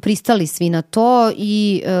kraju su pristali svi na to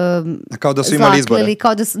i kao da su imali izbore.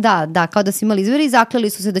 Kao da su imali izbore i zakleli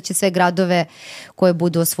su se da će sve gradove koje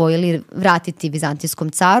budu osvojili vratiti vizantijskom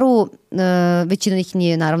caru. Većina njih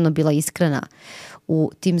nije naravno bila iskrena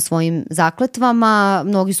u tim svojim zakletvama.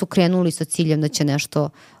 Mnogi su krenuli sa ciljem da će nešto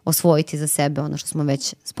osvojiti za sebe, ono što smo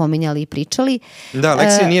već spominjali i pričali. Da,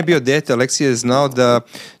 Aleksije nije bio dete, Aleksije je znao da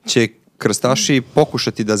će krstaši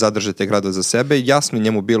pokušati da zadrže te grada za sebe, jasno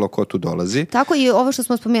njemu bilo ko tu dolazi. Tako i ovo što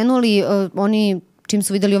smo spomenuli, oni čim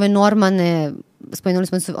su videli ove Normane, spomenuli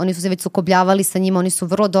smo, oni su se već sukobljavali sa njima, oni su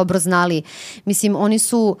vrlo dobro znali. Mislim, oni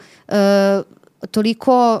su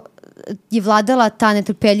toliko je vladala ta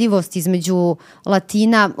netrpeljivost između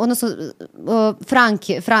Latina, odnosno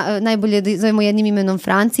Franke, najbolje da zovemo jednim imenom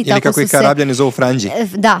Franci. Ili tako kako i Karabljani zovu Franđi.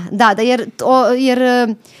 Da,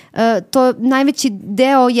 jer to najveći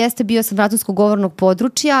deo jeste bio sa francuskog govornog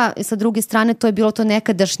područja, sa druge strane to je bilo to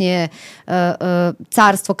nekadašnje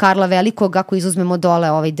carstvo Karla Velikog, ako izuzmemo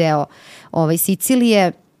dole ovaj deo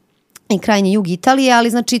Sicilije i krajnji jug Italije, ali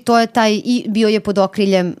znači to je i bio je pod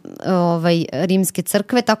okriljem rimske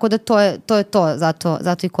crkve, tako da to je to,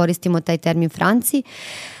 zato i koristimo taj termin Franci.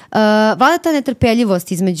 Vlada ta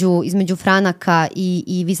netrpeljivost između Franaka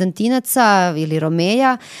i Vizantinaca ili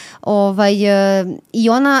Romeja, i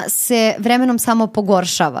ona se vremenom samo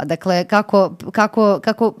pogoršava. Dakle,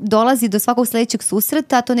 kako dolazi do svakog sledećeg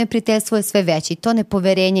susreta, to neprijateljstvo je sve veće i to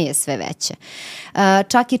nepoverenje je sve veće.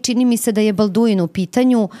 Čak je, čini mi se da je Balduin u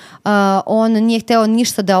pitanju, on nije hteo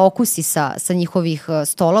ništa da okusi sa njihovih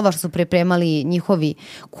stolova što su pripremali njihovi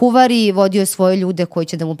kuvari, vodio je svoje ljude koji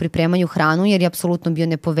će da mu pripremaju hranu jer je apsolutno bio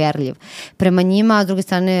nepoverljiv prema njima. S druge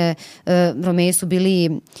strane, Romeji su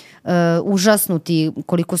bili užasnuti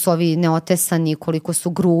koliko su ovi neotesani, koliko su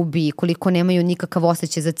grubi, koliko nemaju nikakav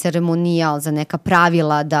osjećaj za ceremonijal, za neka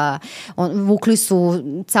pravila, vukli su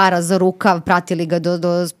cara za rukav, pratili ga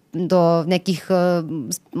do nekih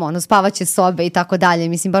spavaće sobe i tako dalje.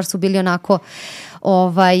 Mislim, baš su bili onako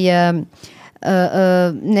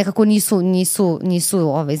nekako nisu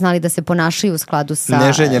znali da se ponašaju u skladu sa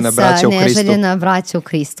neželjena braća u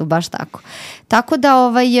Kristu, baš tako.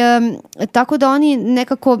 Tako da oni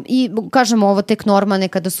nekako, i kažemo ovo tek normane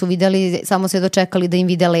kada su videli, samo se dočekali da im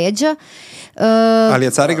vide leđa. Ali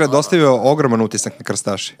je Carigrad ostavio ogroman utisak na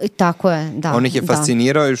krstaše. Tako je, da. On ih je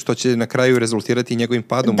fascinirao, što će na kraju rezultirati njegovim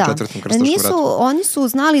padom u četvrtom krstaškom ratu. Oni su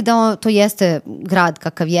znali da to jeste grad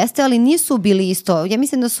kakav jeste, ali nisu bili isto. Ja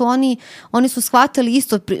mislim da su oni su shvatili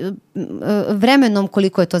isto vremenom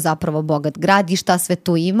koliko je to zapravo bogat grad i šta sve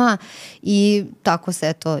tu ima, i tako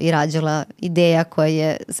se i rađala ideja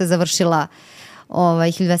koja se završila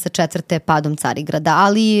 1204. padom Carigrada.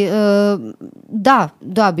 Ali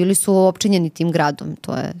da, bili su opčinjeni tim gradom.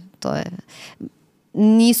 To je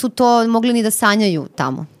nisu to mogli ni da sanjaju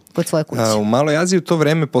tamo kod svoje kuće. U Maloj Aziji u to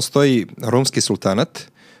vreme postoji rumski sultanat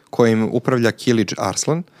kojim upravlja Kilidž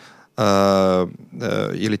Arslan,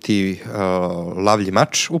 ili ti lavlji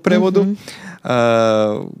mač u prevodu,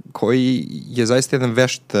 koji je zaista jedan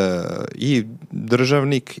vešt i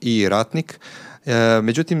državnik i ratnik.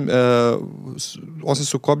 Međutim, on se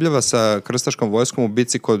sukobljava sa krstaškom vojskom u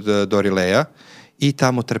bici kod Dorileja i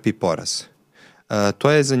tamo trpi poraz.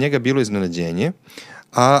 To je za njega bilo iznenađenje,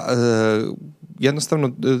 a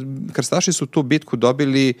jednostavno krstaši su tu bitku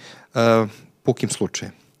dobili pukim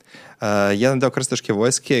slučajem. Jedan deo krstaške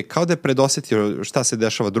vojske kao da je predosetio šta se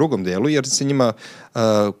dešava drugom delu, jer se njima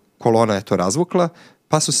kolona je to razvukla,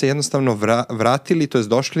 pa su se jednostavno vratili, to jest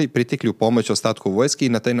došli, pritikli u pomoć ostatku vojske i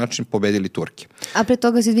na taj način pobedili Turke. A pre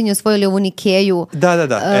toga su osvojili ovu Nikeju,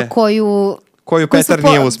 koju Petar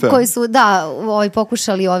nije uspeo. Koji su,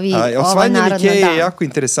 pokušali osvajanje Nikeje je jako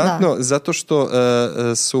interesantno, zato što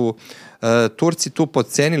su Turci tu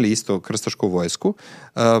podcenili isto krstašku vojsku.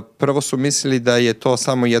 Prvo su mislili da je to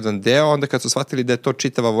samo jedan deo, onda kad su shvatili da je to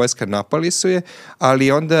čitava vojska, napali su je,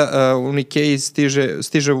 ali onda u Nikeji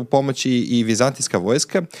stiže u pomoć i vizantijska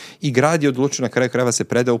vojska i grad je odlučio na kraju krajeva se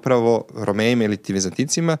preda upravo Romejima ili ti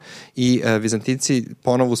Vizantincima, i Vizantinci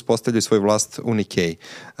ponovo uspostavljaju svoju vlast u Nikeji.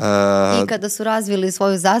 I kada su razvili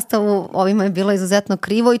svoju zastavu, ovima je bilo izuzetno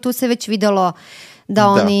krivo i tu se već videlo da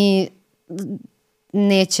oni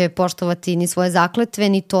neće poštovati ni svoje zakletve,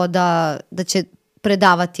 ni to da će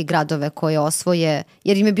predavati gradove koje osvoje,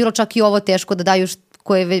 jer im je bilo čak i ovo teško da daju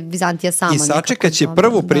koje je Vizantija sama. I sačekat će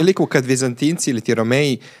prvu priliku kad Vizantinci ili ti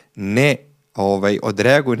Romeji ne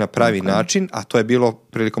odreaguju na pravi način, a to je bilo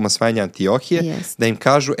prilikom osvajanja Antiohije, da im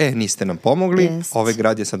kažu, niste nam pomogli, ovaj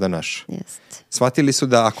grad je sada naš. Shvatili su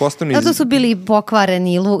da ako ostanu... Zato su bili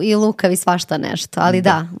pokvareni i lukavi svašta nešto, ali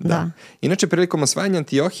da. Inače, prilikom osvajanja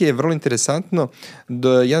Antiohije je vrlo interesantno,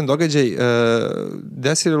 jedan događaj,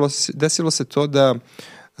 desilo se to da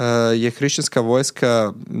je hrišćanska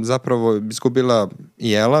vojska zapravo izgubila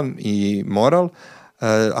i elan i moral,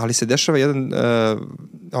 ali se dešava jedan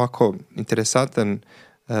ovako interesantan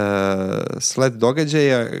sled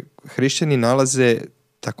događaja. Hrišćani nalaze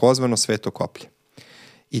takozvano sveto koplje.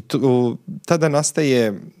 I tada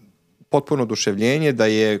nastaje potpuno oduševljenje da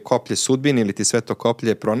je koplje sudbine ili ti sveto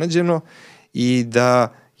koplje pronađeno i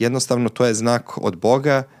da jednostavno to je znak od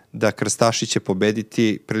Boga da krstaši će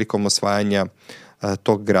pobediti prilikom osvajanja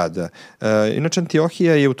tog grada. Inače,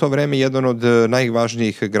 Antiohija je u to vreme jedan od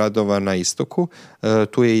najvažnijih gradova na istoku.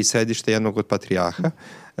 Tu je i sedište jednog od patrijarha.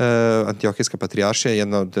 Antiohijska patrijaršija je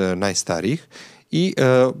jedna od najstarijih i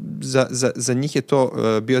za njih je to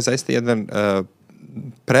bio zaista jedan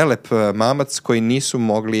prelep mamac koji nisu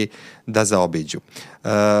mogli da zaobiđu.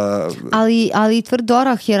 Ali tvrd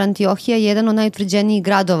orah, jer Antiohija je jedan od najutvrđenijih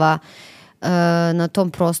gradova na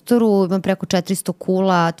tom prostoru, ima preko 400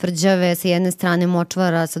 kula, tvrđave, sa jedne strane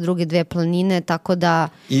močvara, sa druge 2 planine, tako da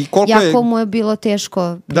mu je bilo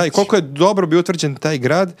teško prići. Da, i koliko je dobro bio utvrđen taj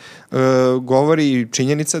grad, govori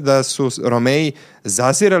činjenica da su Romeji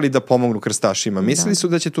zazirali da pomognu krstašima. Mislili su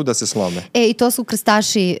da će tu da se slome. I to su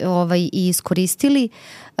krstaši i iskoristili.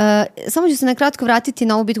 Samo ću se na kratko vratiti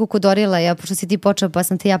na ovu bitku kod Orileja, pošto si ti počeo pa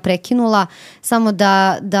sam te ja prekinula, samo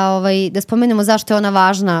da spomenemo zašto je ona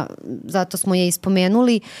važna, zato smo je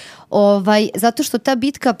ispomenuli. Zato što ta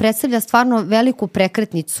bitka predstavlja stvarno veliku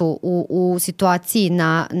prekretnicu u situaciji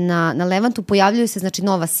na Levantu. Pojavljuju se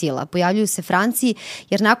nova sila, pojavljuju se Franci,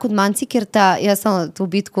 jer nakon Mancikerta, ja samo tu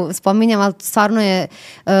bitku spominjam, ali stvarno je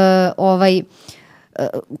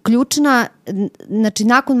ključna, znači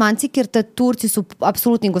nakon Mancikerta Turci su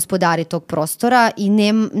apsolutni gospodari tog prostora i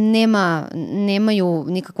nemaju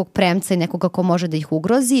nikakvog premca i nekoga ko može da ih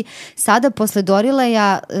ugrozi. Sada posle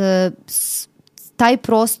Dorileja taj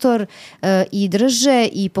prostor i drže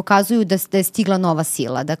i pokazuju da je stigla nova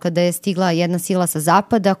sila. Dakle, da je stigla jedna sila sa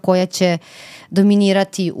zapada koja će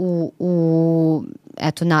dominirati u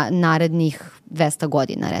narednih 200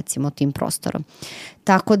 godina, recimo, tim prostorom.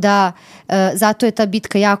 Tako da, zato je ta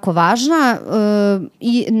bitka jako važna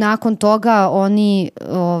i nakon toga oni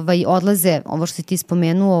odlaze, ovo što si ti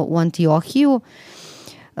spomenuo, u Antiohiju.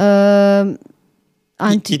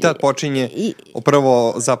 I tad počinje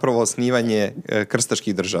prvo zapravo osnivanje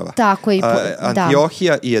krstaških država. Tako i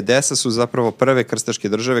Antiohija i Edesa su zapravo prve krstaške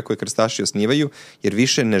države koje krstaši osnivaju, jer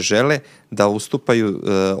više ne žele da ustupaju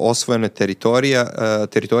osvojene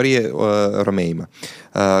teritorije Romejima.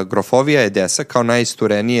 Grofovija Edesa, kao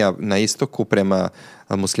najisturenija na istoku prema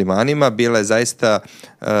muslimanima, bila je zaista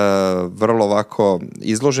vrlo ovako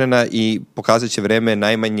izložena i pokazat će vreme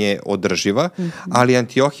najmanje održiva, ali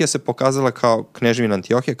Antiohija se pokazala kao kneževina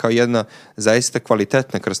Antiohija, kao jedna zaista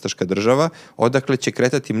kvalitetna krstaška država, odakle će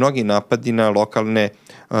kretati mnogi napadi na lokalne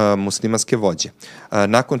muslimanske vođe.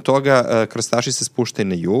 Nakon toga krstaši se spuštaju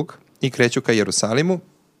na jug i kreću ka Jerusalimu.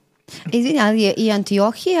 Izvini, ali je i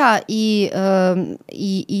Antiohija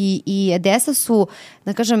i Edesa su,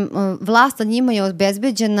 da kažem, vlast nad njima je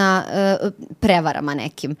obezbeđena prevarama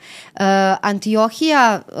nekim.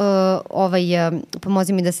 Antiohija,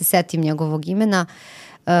 pomozi mi da se setim njegovog imena,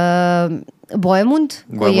 Bojemund,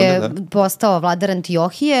 koji je postao vladar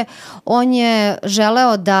Antiohije, on je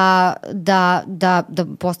želeo da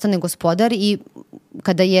postane gospodar i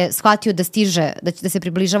kada je shvatio da stiže, da se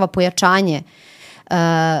približava pojačanje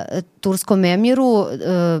turskom emiru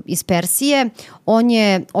iz Persije, on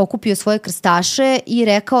je okupio svoje krstaše i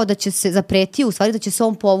rekao da će se zapretio, u stvari da će se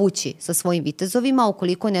on povući sa svojim vitezovima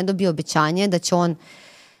ukoliko ne dobije obećanje da će on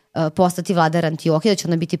postati vladar Antiohije, da će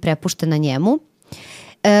ona biti prepuštena njemu.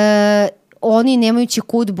 Oni nemajući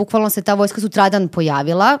kud, bukvalno se ta vojska sutradan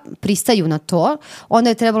pojavila, pristaju na to, onda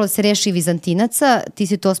je trebalo da se reši Vizantinaca, ti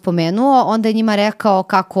si to spomenuo, onda je njima rekao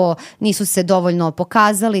kako nisu se dovoljno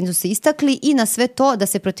pokazali, nisu se istakli i na sve to da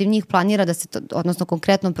se protiv njih planira, odnosno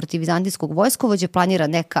konkretno protiv vizantijskog vojskovođe planira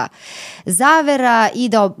neka zavera i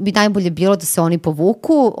da bi najbolje bilo da se oni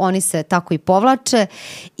povuku, oni se tako i povlače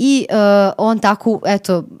i on tako,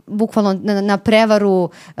 bukvalno na prevaru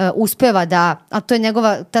uspeva da, a to je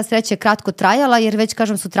njegova, ta sreća je kratko trajala, jer već,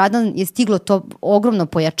 kažem, sutradan je stiglo to ogromno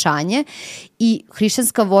pojačanje i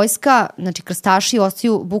hrišćanska vojska, znači krstaši,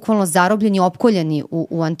 ostaju bukvalno zarobljeni, opkoljeni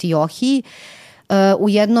u Antiohiji, u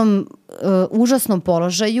jednom užasnom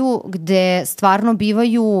položaju gde stvarno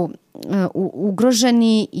bivaju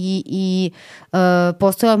ugroženi i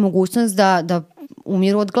postojala mogućnost da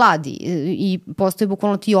umiru od gladi i postoje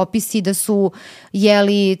bukvalno ti opisi da su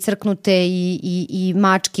jeli crknute i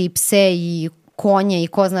mačke i pse i konje i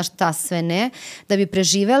ko zna šta sve ne, da bi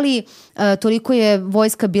preživeli. Toliko je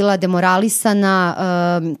vojska bila demoralisana,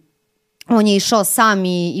 on je išao sam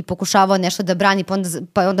i pokušavao nešto da brani,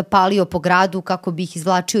 pa je onda palio po gradu kako bi ih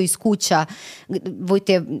izvlačio iz kuća,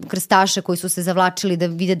 te krstaše koji su se zavlačili da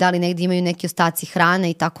vide da li negdje imaju neki ostaci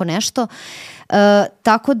hrane i tako nešto.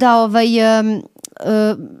 Tako da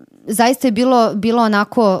zaista je bilo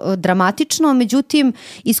onako dramatično, međutim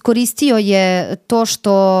iskoristio je to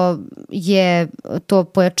što je to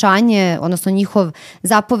pojačanje, odnosno njihov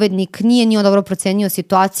zapovednik nije ni on dobro procenio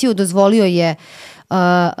situaciju, dozvolio je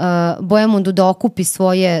Bojemundu da okupi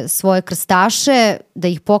svoje krstaše, da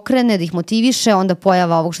ih pokrene, da ih motiviše, onda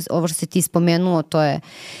pojava ovo što si ti spomenuo, to je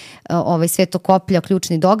Sveto koplja,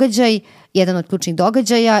 ključni događaj, jedan od ključnih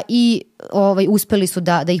događaja i uspeli su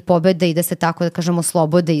da ih pobede i da se, tako da kažemo,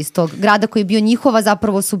 oslobode iz tog grada koji je bio njihova,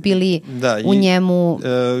 zapravo su bili u njemu.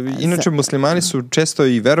 Inače, muslimani su često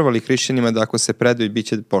i verovali hrišćanima da ako se predaju bit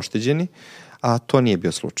će pošteđeni, a to nije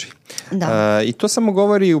bio slučaj. I to samo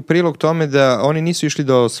govori u prilog tome da oni nisu išli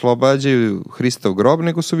da oslobađaju Hristov grob,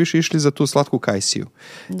 nego su više išli za tu slatku kajsiju.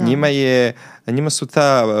 Njima su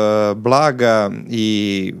ta blaga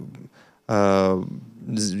i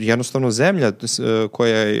jednostavno zemlja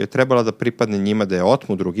koja je trebala da pripadne njima, da je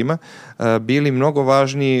otmu drugima, bili mnogo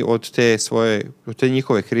važniji od te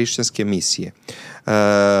njihove hrišćanske misije.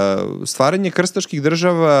 Stvaranje krstaških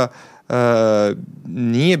država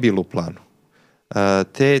nije bilo u planu.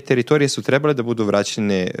 Te teritorije su trebale da budu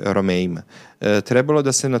vraćene Romejima. Trebalo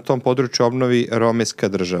da se na tom području obnovi romejska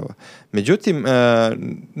država. Međutim,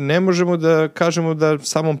 ne možemo da kažemo da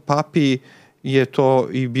samom papi je to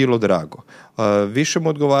i bilo drago. Više mu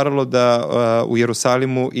odgovaralo da u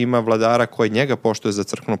Jerusalimu ima vladara koji njega poštuje za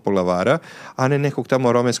crkvenog poglavara, a ne nekog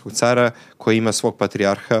tamo romejskog cara koji ima svog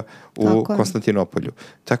patrijarha u Konstantinopolju.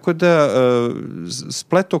 Tako da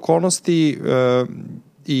splet okolnosti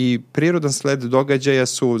i prirodan sled događaja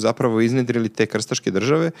su zapravo iznedrili te krstaške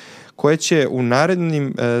države koje će u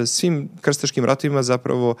narednim svim krstaškim ratovima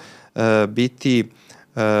zapravo biti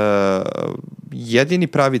jedini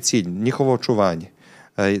pravi cilj, njihovo očuvanje.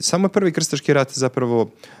 Samo je prvi krstaški rat zapravo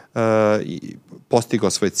postigao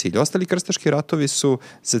svoj cilj. Ostali krstaški ratovi su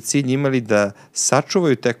za cilj imali da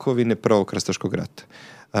sačuvaju tekovine Prvog krstaškog rata.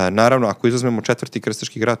 Naravno, ako izuzmemo četvrti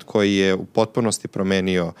krstaški rat koji je u potpunosti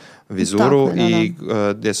promenio vizuru i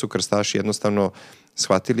gde su krstaši jednostavno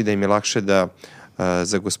shvatili da im je lakše da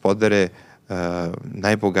zagospodare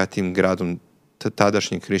najbogatijim gradom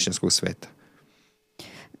tadašnjeg hrišćanskog sveta.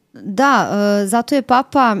 Da, zato je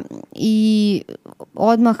papa i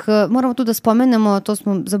odmah, moramo tu da spomenemo, to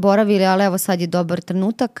smo zaboravili, ali evo sad je dobar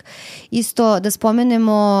trenutak, isto da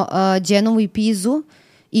spomenemo Đenovu i Pizu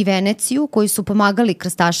i Veneciju, koji su pomagali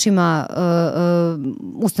krstašima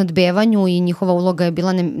u snadbevanju i njihova uloga je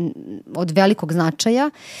bila od velikog značaja.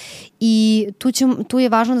 I tu je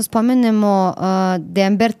važno da spomenemo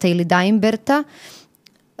Demberta ili Daimberta,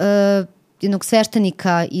 jednog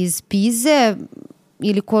sveštenika iz Pize,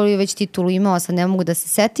 ili koju je već titulu imao, sad ne mogu da se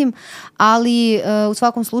setim, ali u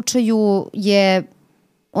svakom slučaju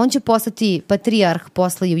on će postati patrijarh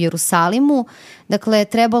posle i u Jerusalimu, dakle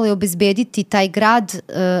trebalo je obezbediti taj grad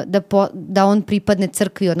da on pripadne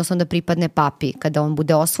crkvi, odnosno da pripadne papi kada on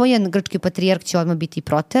bude osvojen. Grčki patrijarh će odmah biti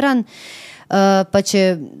proteran, pa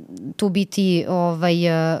će tu biti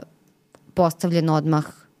postavljen odmah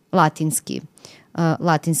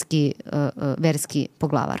latinski verski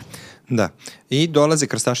poglavar. Da. I dolaze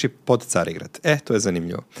krstaši pod Carigrad. To je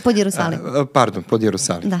zanimljivo. Pod Jerusalim. Pod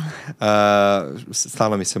Jerusalim. Da.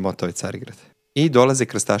 Stalo mi se motao Carigrad. I dolaze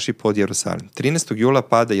krstaši pod Jerusalim. 13. jula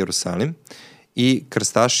pada Jerusalim i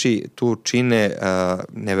krstaši tu čine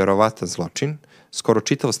neverovatan zločin. Skoro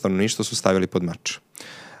čitavo stanovništvo su stavili pod mač.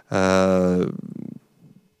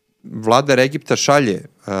 Vladar Egipta šalje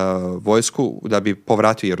vojsku da bi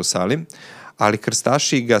povratio Jerusalim, ali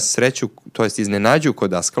krstaši ga sreću, to jest iznenađuju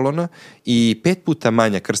kod Askalona i 5 puta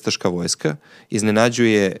manja krstaška vojska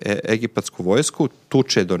iznenađuje egipatsku vojsku,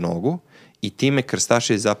 tuče do nogu i time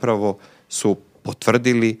krstaši zapravo su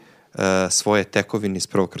potvrdili svoje tekovine iz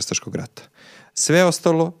Prvog krstaškog rata. Sve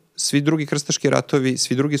ostalo, svi drugi krstaški ratovi,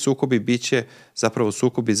 svi drugi sukobi biće zapravo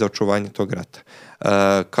sukobi za očuvanje tog rata.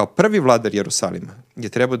 Kao prvi vladar Jerusalima je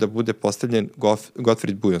trebao da bude postavljen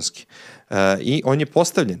Gotfrid Bujonski i on je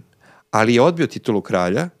postavljen, ali je odbio titulu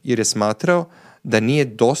kralja jer je smatrao da nije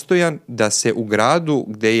dostojan da se u gradu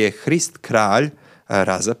gde je Hrist kralj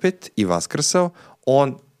razapet i vaskrsao,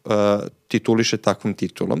 on tituliše takvom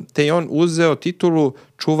titulom. Te je on uzeo titulu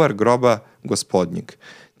čuvar groba gospodnjeg.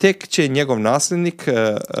 Tek će njegov naslednik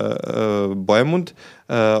Bojemund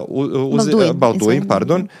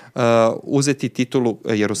Balduin, uzeti titulu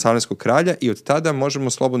Jerusalimskog kralja i od tada možemo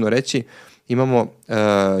slobodno reći imamo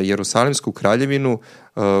Jerusalimsku kraljevinu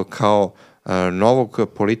kao novog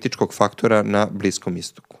političkog faktora na Bliskom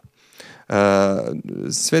istoku.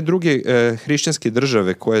 Sve druge hrišćanske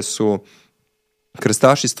države koje su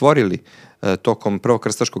krstaši stvorili tokom Prvog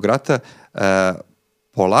krstaškog rata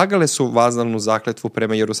polagale su vazalnu zakletvu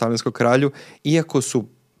prema Jerusalimskom kralju, iako su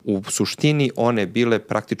u suštini one bile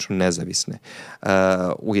praktično nezavisne.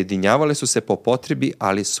 Ujedinjavale su se po potrebi,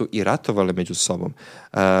 ali su i ratovale među sobom.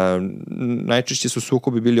 Najčešće su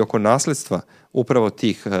sukobi bili oko nasledstva upravo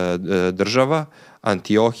tih država,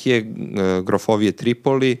 Antiohije, grofovije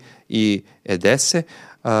Tripoli i Edese,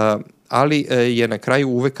 ali je na kraju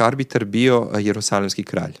uvek arbitar bio Jerusalimski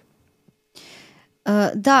kralj.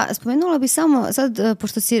 Da, spomenula bih samo sad,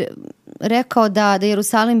 pošto si rekao da je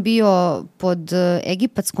Jerusalim bio pod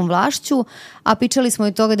egipatskom vlašću, a pričali smo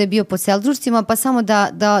i toga da je bio pod Seldžucima, pa samo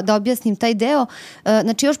da objasnim taj deo.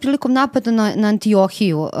 Znači, još prilikom napada na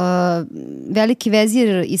Antiohiju, veliki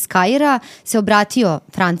vezir iz Kaira se obratio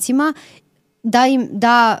Francima da im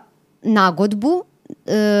da nagodbu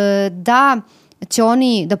da će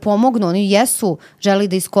oni da pomognu, oni jesu želi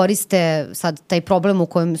da iskoriste sad taj problem u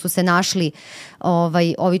kojem su se našli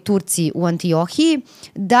ovi Turci u Antiohiji,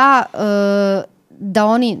 da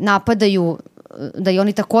oni napadaju, da i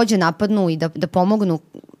oni takođe napadnu i da pomognu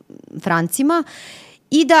Francima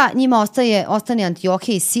i da njima ostane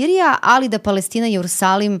Antiohija i Sirija, ali da Palestina i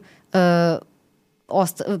Jerusalim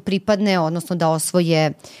pripadne, odnosno da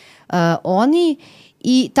osvoje oni.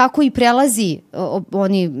 I tako i prelazi,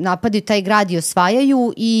 oni napadaju taj grad i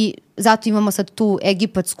osvajaju i zato imamo sad tu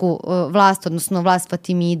egipatsku vlast, odnosno vlast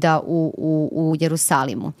Fatimida u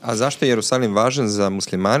Jerusalimu. A zašto je Jerusalim važan za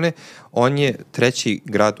muslimane? On je 3.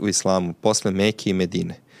 grad u islamu, posle Meke i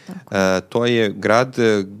Medine. To je grad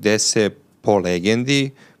gde se po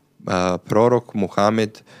legendi prorok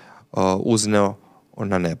Muhamed uzneo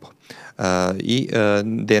na nebo. I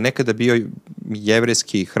gde je nekada bio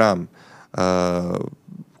jevrejski hram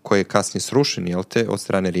koji je kasnije srušen, od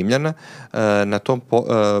strane Rimljana, na tom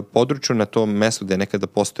području, na tom mestu gde je nekada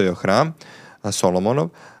postojao hram, Solomonov,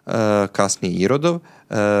 kasnije Irodov,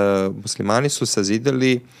 muslimani su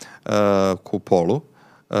sazidali kupolu,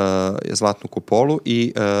 zlatnu kupolu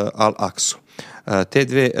i Al-Aksu. Te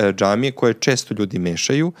dve džamije koje često ljudi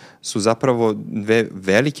mešaju su zapravo dve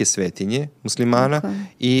velike svetinje muslimana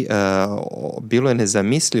i bilo je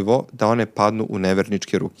nezamislivo da one padnu u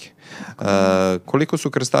neverničke ruke. Koliko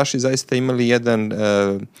su krstaši zaista imali jedan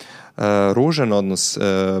ružan odnos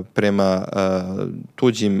prema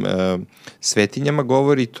tuđim svetinjama,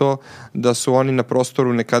 govori to da su oni na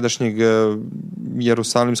prostoru nekadašnjeg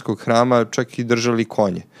Jerusalimskog hrama čak i držali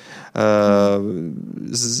konje.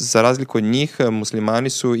 Za razliku od njih, muslimani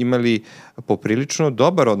su imali poprilično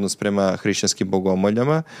dobar odnos prema hrišćanskim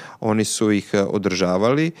bogomoljama, oni su ih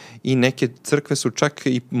održavali i neke crkve su čak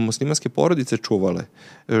i muslimanske porodice čuvale,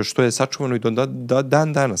 što je sačuvano i do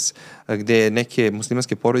dan danas, gde neke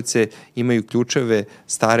muslimanske porodice imaju ključeve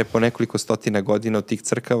stare po nekoliko stotina godina od tih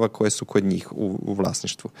crkava koje su kod njih u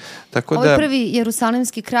vlasništvu. Tako da, prvi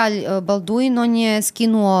jerusalimski kralj Balduin, on je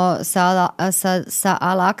skinuo sa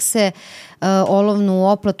Al-Akse olovnu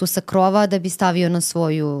oplatu sa krova da bi stavio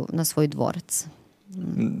na svoj dvorac.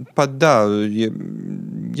 Pa da,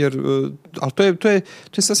 ali to je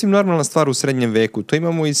sasvim normalna stvar u srednjem veku. To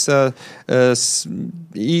imamo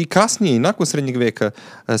i kasnije, i nakon srednjeg veka.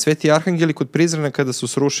 Sveti arhangeli kod Prizrena kada su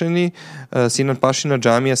srušeni, Sinan Pašina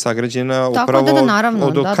džamija sagrađena upravo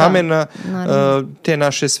od kamena te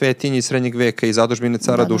naše svetinje iz srednjeg veka i zadužbine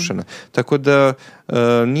cara Dušana. Tako da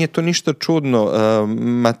nije to ništa čudno.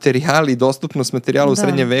 Materijali, dostupnost materijala u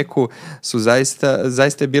srednjem veku su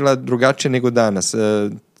zaista je bila drugačija nego danas.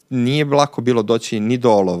 Nije lako bilo doći ni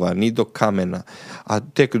do olova, ni do kamena, a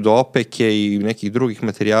tek do opeke i nekih drugih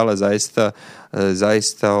materijala zaista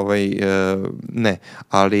ne.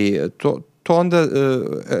 Ali to onda,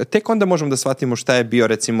 tek onda možemo da shvatimo šta je bio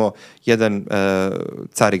recimo jedan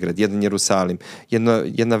Carigrad, jedan Jerusalim,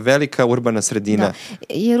 jedna velika urbana sredina. Da.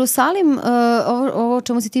 Jerusalim, ovo o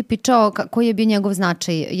čemu si ti pričao, koji je bio njegov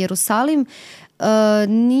značaj? Jerusalim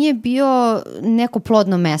nije bio neko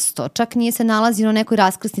plodno mesto. Čak nije se nalazio na nekoj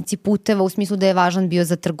raskrsnici puteva u smislu da je važan bio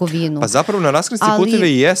za trgovinu. Pa zapravo na raskrsnici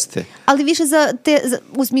puteve i jeste. Ali više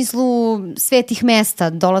u smislu svetih mesta,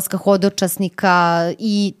 dolaska hodočasnika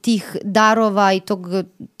i tih darova i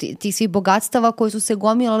tih svih bogatstava koji su se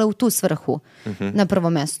gomilale u tu svrhu na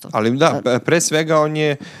prvom mestu. Ali da, pre svega on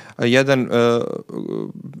je jedan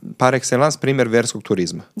par excellence primjer verskog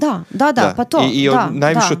turizma. Da, pa to. I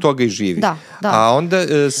najviše od toga i živi. Da. A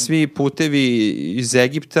onda svi putevi iz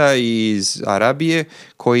Egipta i iz Arabije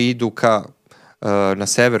koji idu na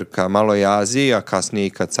sever ka Maloj Aziji, a kasnije i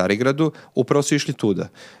ka Carigradu, upravo su išli tuda.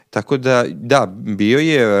 Tako da, bio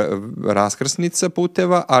je raskrsnica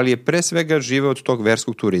puteva, ali je pre svega žive od tog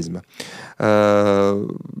verskog turizma.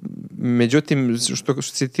 Međutim, što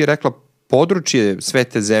si ti rekla, područje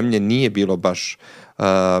svete zemlje nije bilo baš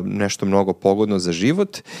nešto mnogo pogodno za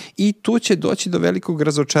život i tu će doći do velikog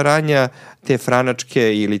razočaranja te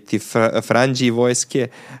franačke ili ti franđi vojske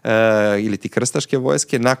ili ti krstaške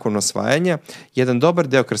vojske nakon osvajanja. Jedan dobar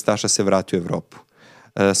deo krstaša se vratio u Evropu.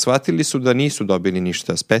 Shvatili su da nisu dobili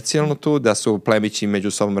ništa specijalno tu, da su plemići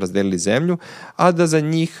među sobom razdelili zemlju, a da za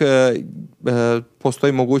njih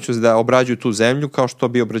postoji mogućnost da obrađuju tu zemlju kao što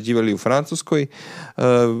bi obrađivali u Francuskoj.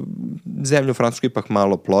 Zemlja u Francuskoj ipak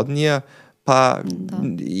malo plodnija, pa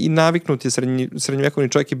i naviknut je, srednjovekovni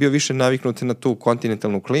čovjek je bio više naviknut na tu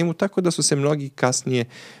kontinentalnu klimu, tako da su se mnogi kasnije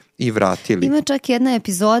i vratili. Ima čak jedna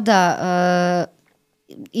epizoda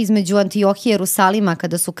između Antiohije i Jerusalima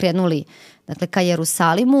kada su krenuli ka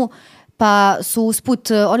Jerusalimu, pa su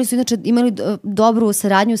usput, oni su inače imali dobru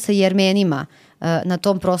saradnju sa Jermenima na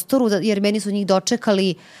tom prostoru, jer meni su njih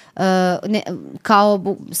dočekali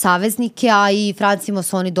kao saveznike, a i Francima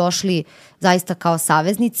su oni došli zaista kao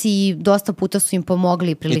saveznici i dosta puta su im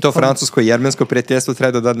pomogli prilikom... I to francusko i jermensko prijateljstvo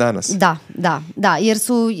traje do danas. Da, jer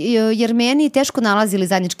su Jermeni teško nalazili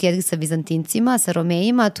zajednički jezik sa Vizantincima, sa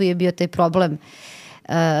Romejima, tu je bio taj problem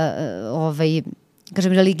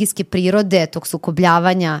kažem, religijske prirode, tog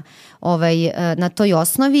sukobljavanja na toj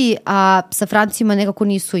osnovi, a sa Francima nekako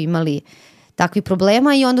nisu imali takvi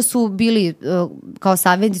problema i onda su bili kao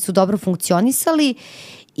saveznici, su dobro funkcionisali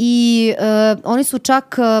i oni su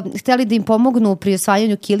čak hteli da im pomognu pri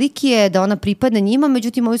osvajanju Kilikije, da ona pripadne njima,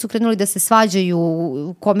 međutim ovi su krenuli da se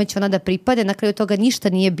svađaju kome će ona da pripade, na kraju toga ništa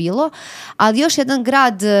nije bilo, ali još jedan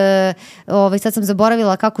grad, sad sam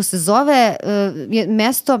zaboravila kako se zove,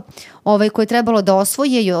 mesto koje je trebalo da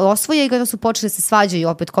osvoje i kada su počeli da se svađaju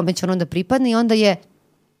opet kome će ona da pripadne i onda je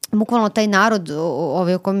bukvalno taj narod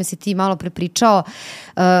o kome si ti malo prepričao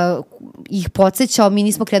ih podsjećao, mi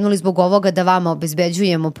nismo krenuli zbog ovoga da vama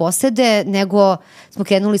obezbeđujemo posede, nego smo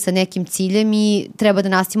krenuli sa nekim ciljem i treba da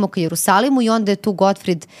nastavimo ka Jerusalimu i onda je tu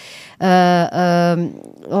Gottfried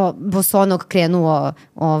bosonog krenuo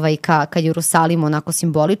ka Jerusalimu onako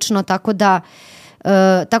simbolično, tako da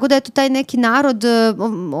eto taj neki narod,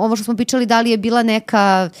 ovo što smo pričali, da li je bila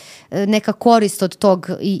neka korist od tog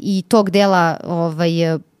i tog dela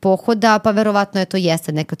pohoda, pa verovatno je to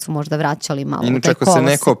jeste, nekad su možda vraćali malo. Inače, ako se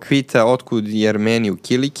neko pita otkud Jermeni u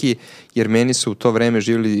Kiliki, Jermeni su u to vreme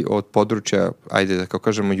živjeli od područja, ajde da kao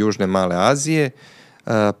kažemo, Južne Male Azije,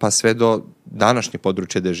 pa sve do današnje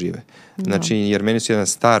područje gde žive. Znači, Jermeni su jedan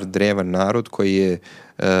star, drevan narod koji je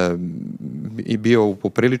i bio u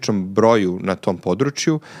popriličnom broju na tom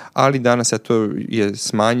području, ali danas je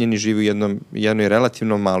smanjen i živi u jednoj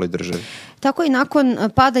relativno maloj državi. Tako i nakon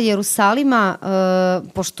pada Jerusalima,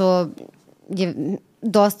 pošto je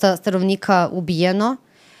dosta stanovnika ubijeno,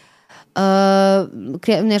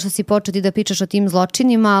 nešto si početi da pričaš o tim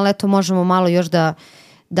zločinima, ali eto možemo malo još da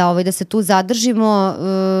se tu zadržimo.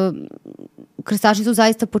 Krstaši su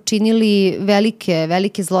zaista počinili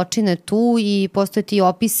velike zločine tu i postoje ti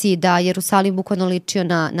opisi da Jerusalim bukvalno ličio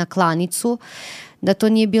na klanicu, da to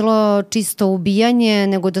nije bilo čisto ubijanje,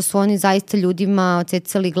 nego da su oni zaista ljudima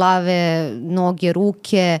odsecali glave, noge,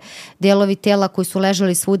 ruke, delovi tela koji su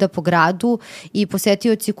ležali svuda po gradu i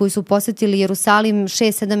posetioci koji su posetili Jerusalim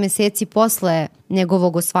 6-7 meseci posle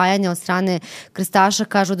njegovog osvajanja od strane krstaša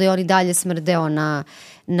kažu da je on i dalje smrdeo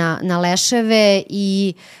na leševe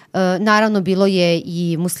i naravno bilo je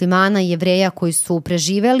i muslimana i Jevreja koji su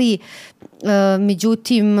preživeli,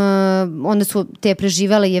 međutim onda su te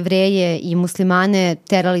preživele Jevreje i muslimane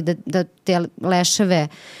terali da te leševe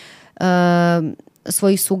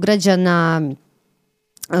svojih sugrađana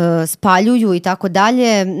spaljuju i tako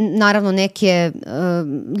dalje. Naravno neke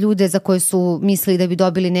ljude za koje su mislili da bi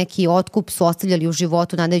dobili neki otkup su ostavljali u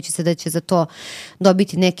životu nadajući se da će za to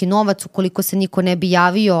dobiti neki novac ukoliko se niko ne bi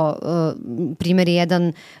javio. Primjer je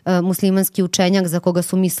jedan muslimanski učenjak za koga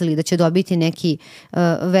su mislili da će dobiti neki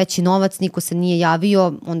veći novac, niko se nije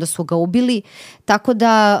javio, onda su ga ubili. Tako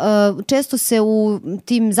da često se u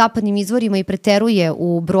tim zapadnim izvorima i preteruje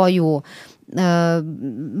u broju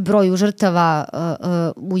žrtava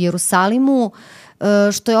u Jerusalimu,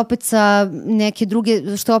 što je opet sa neke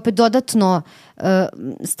druge, što je opet dodatno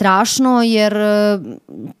strašno, jer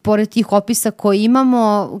pored tih opisa koje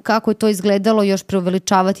imamo, kako je to izgledalo, još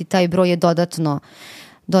preuveličavati taj broj je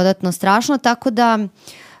dodatno strašno, tako da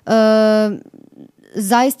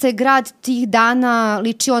zaista je grad tih dana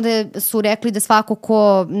ličio, onda su rekli da svako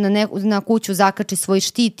ko na kuću zakači svoj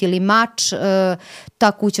štit ili mač,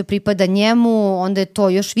 ta kuća pripada njemu, onda je to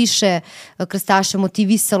još više krstaše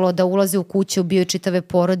motivisalo da ulaze u kuće, ubijaju čitave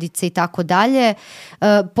porodice i tako dalje.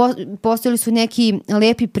 Postojali su neki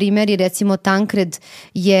lepi primjeri, recimo Tankred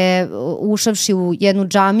je ušavši u jednu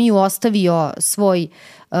džamiju ostavio svoj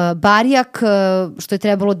barjak, što je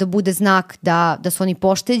trebalo da bude znak da su oni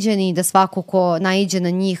pošteđeni i da svako ko naiđe na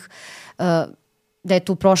njih da je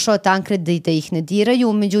tu prošao Tankred i da ih ne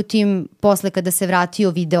diraju. Međutim, posle kada se vratio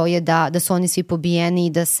video je da su oni svi pobijeni i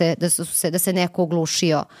da se neko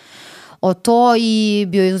oglušio o to i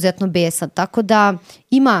bio je izuzetno besan. Tako da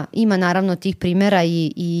ima naravno tih primjera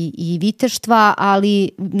i viteštva, ali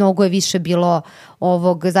mnogo je više bilo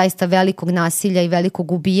ovog zaista velikog nasilja i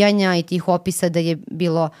velikog ubijanja i tih opisa da je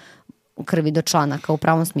bilo krvi do članaka u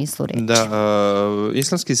pravom smislu reči. Da,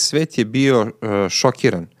 islamski svet je bio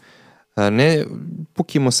šokiran. Ne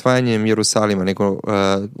pukim osvajanjem Jerusalima, nego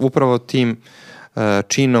upravo tim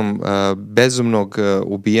činom bezumnog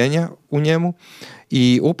ubijanja u njemu.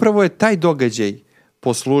 I upravo je taj događaj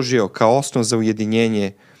poslužio kao osnov za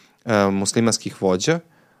ujedinjenje muslimanskih vođa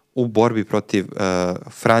u borbi protiv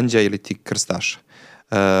Franđa ili ti krstaša.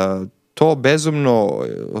 To bezumno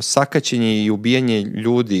sakaćenje i ubijanje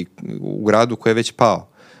ljudi u gradu koji je već pao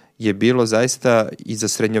je bilo zaista i za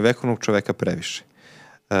srednjovekovnog čoveka previše.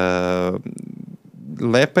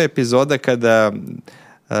 Lepa epizoda kada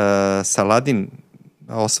Saladin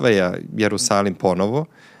osvaja Jerusalim ponovo,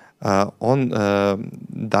 on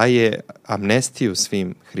daje amnestiju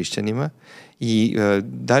svim hrišćanima i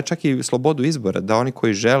daje čak i slobodu izbora, da oni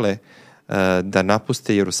koji žele da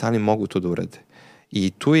napuste Jerusalim mogu to da urade.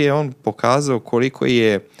 I tu je on pokazao koliko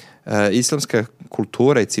je islamska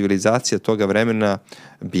kultura i civilizacija toga vremena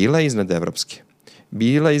bila iznad evropske.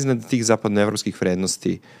 Bila iznad tih zapadnoevropskih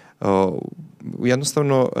vrednosti.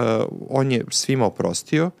 Jednostavno, on je svima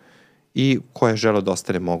oprostio i ko je želeo da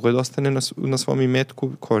ostane, mogo je da ostane na svom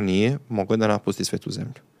imetku, ko nije, mogo je da napusti svetu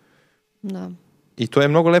zemlju. Da. I to je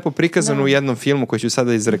mnogo lepo prikazano u jednom filmu koji ću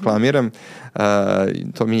sada izreklamiram.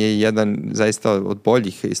 To mi je jedan zaista od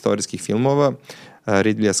boljih istorijskih filmova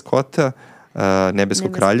Ridleya Scotta, Nebesko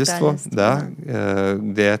kraljevstvo, da,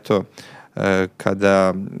 gde eto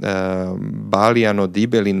kada Balijan od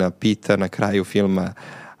Ibelina pita na kraju filma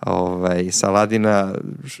Saladina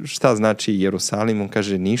šta znači Jerusalim, on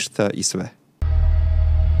kaže ništa i sve.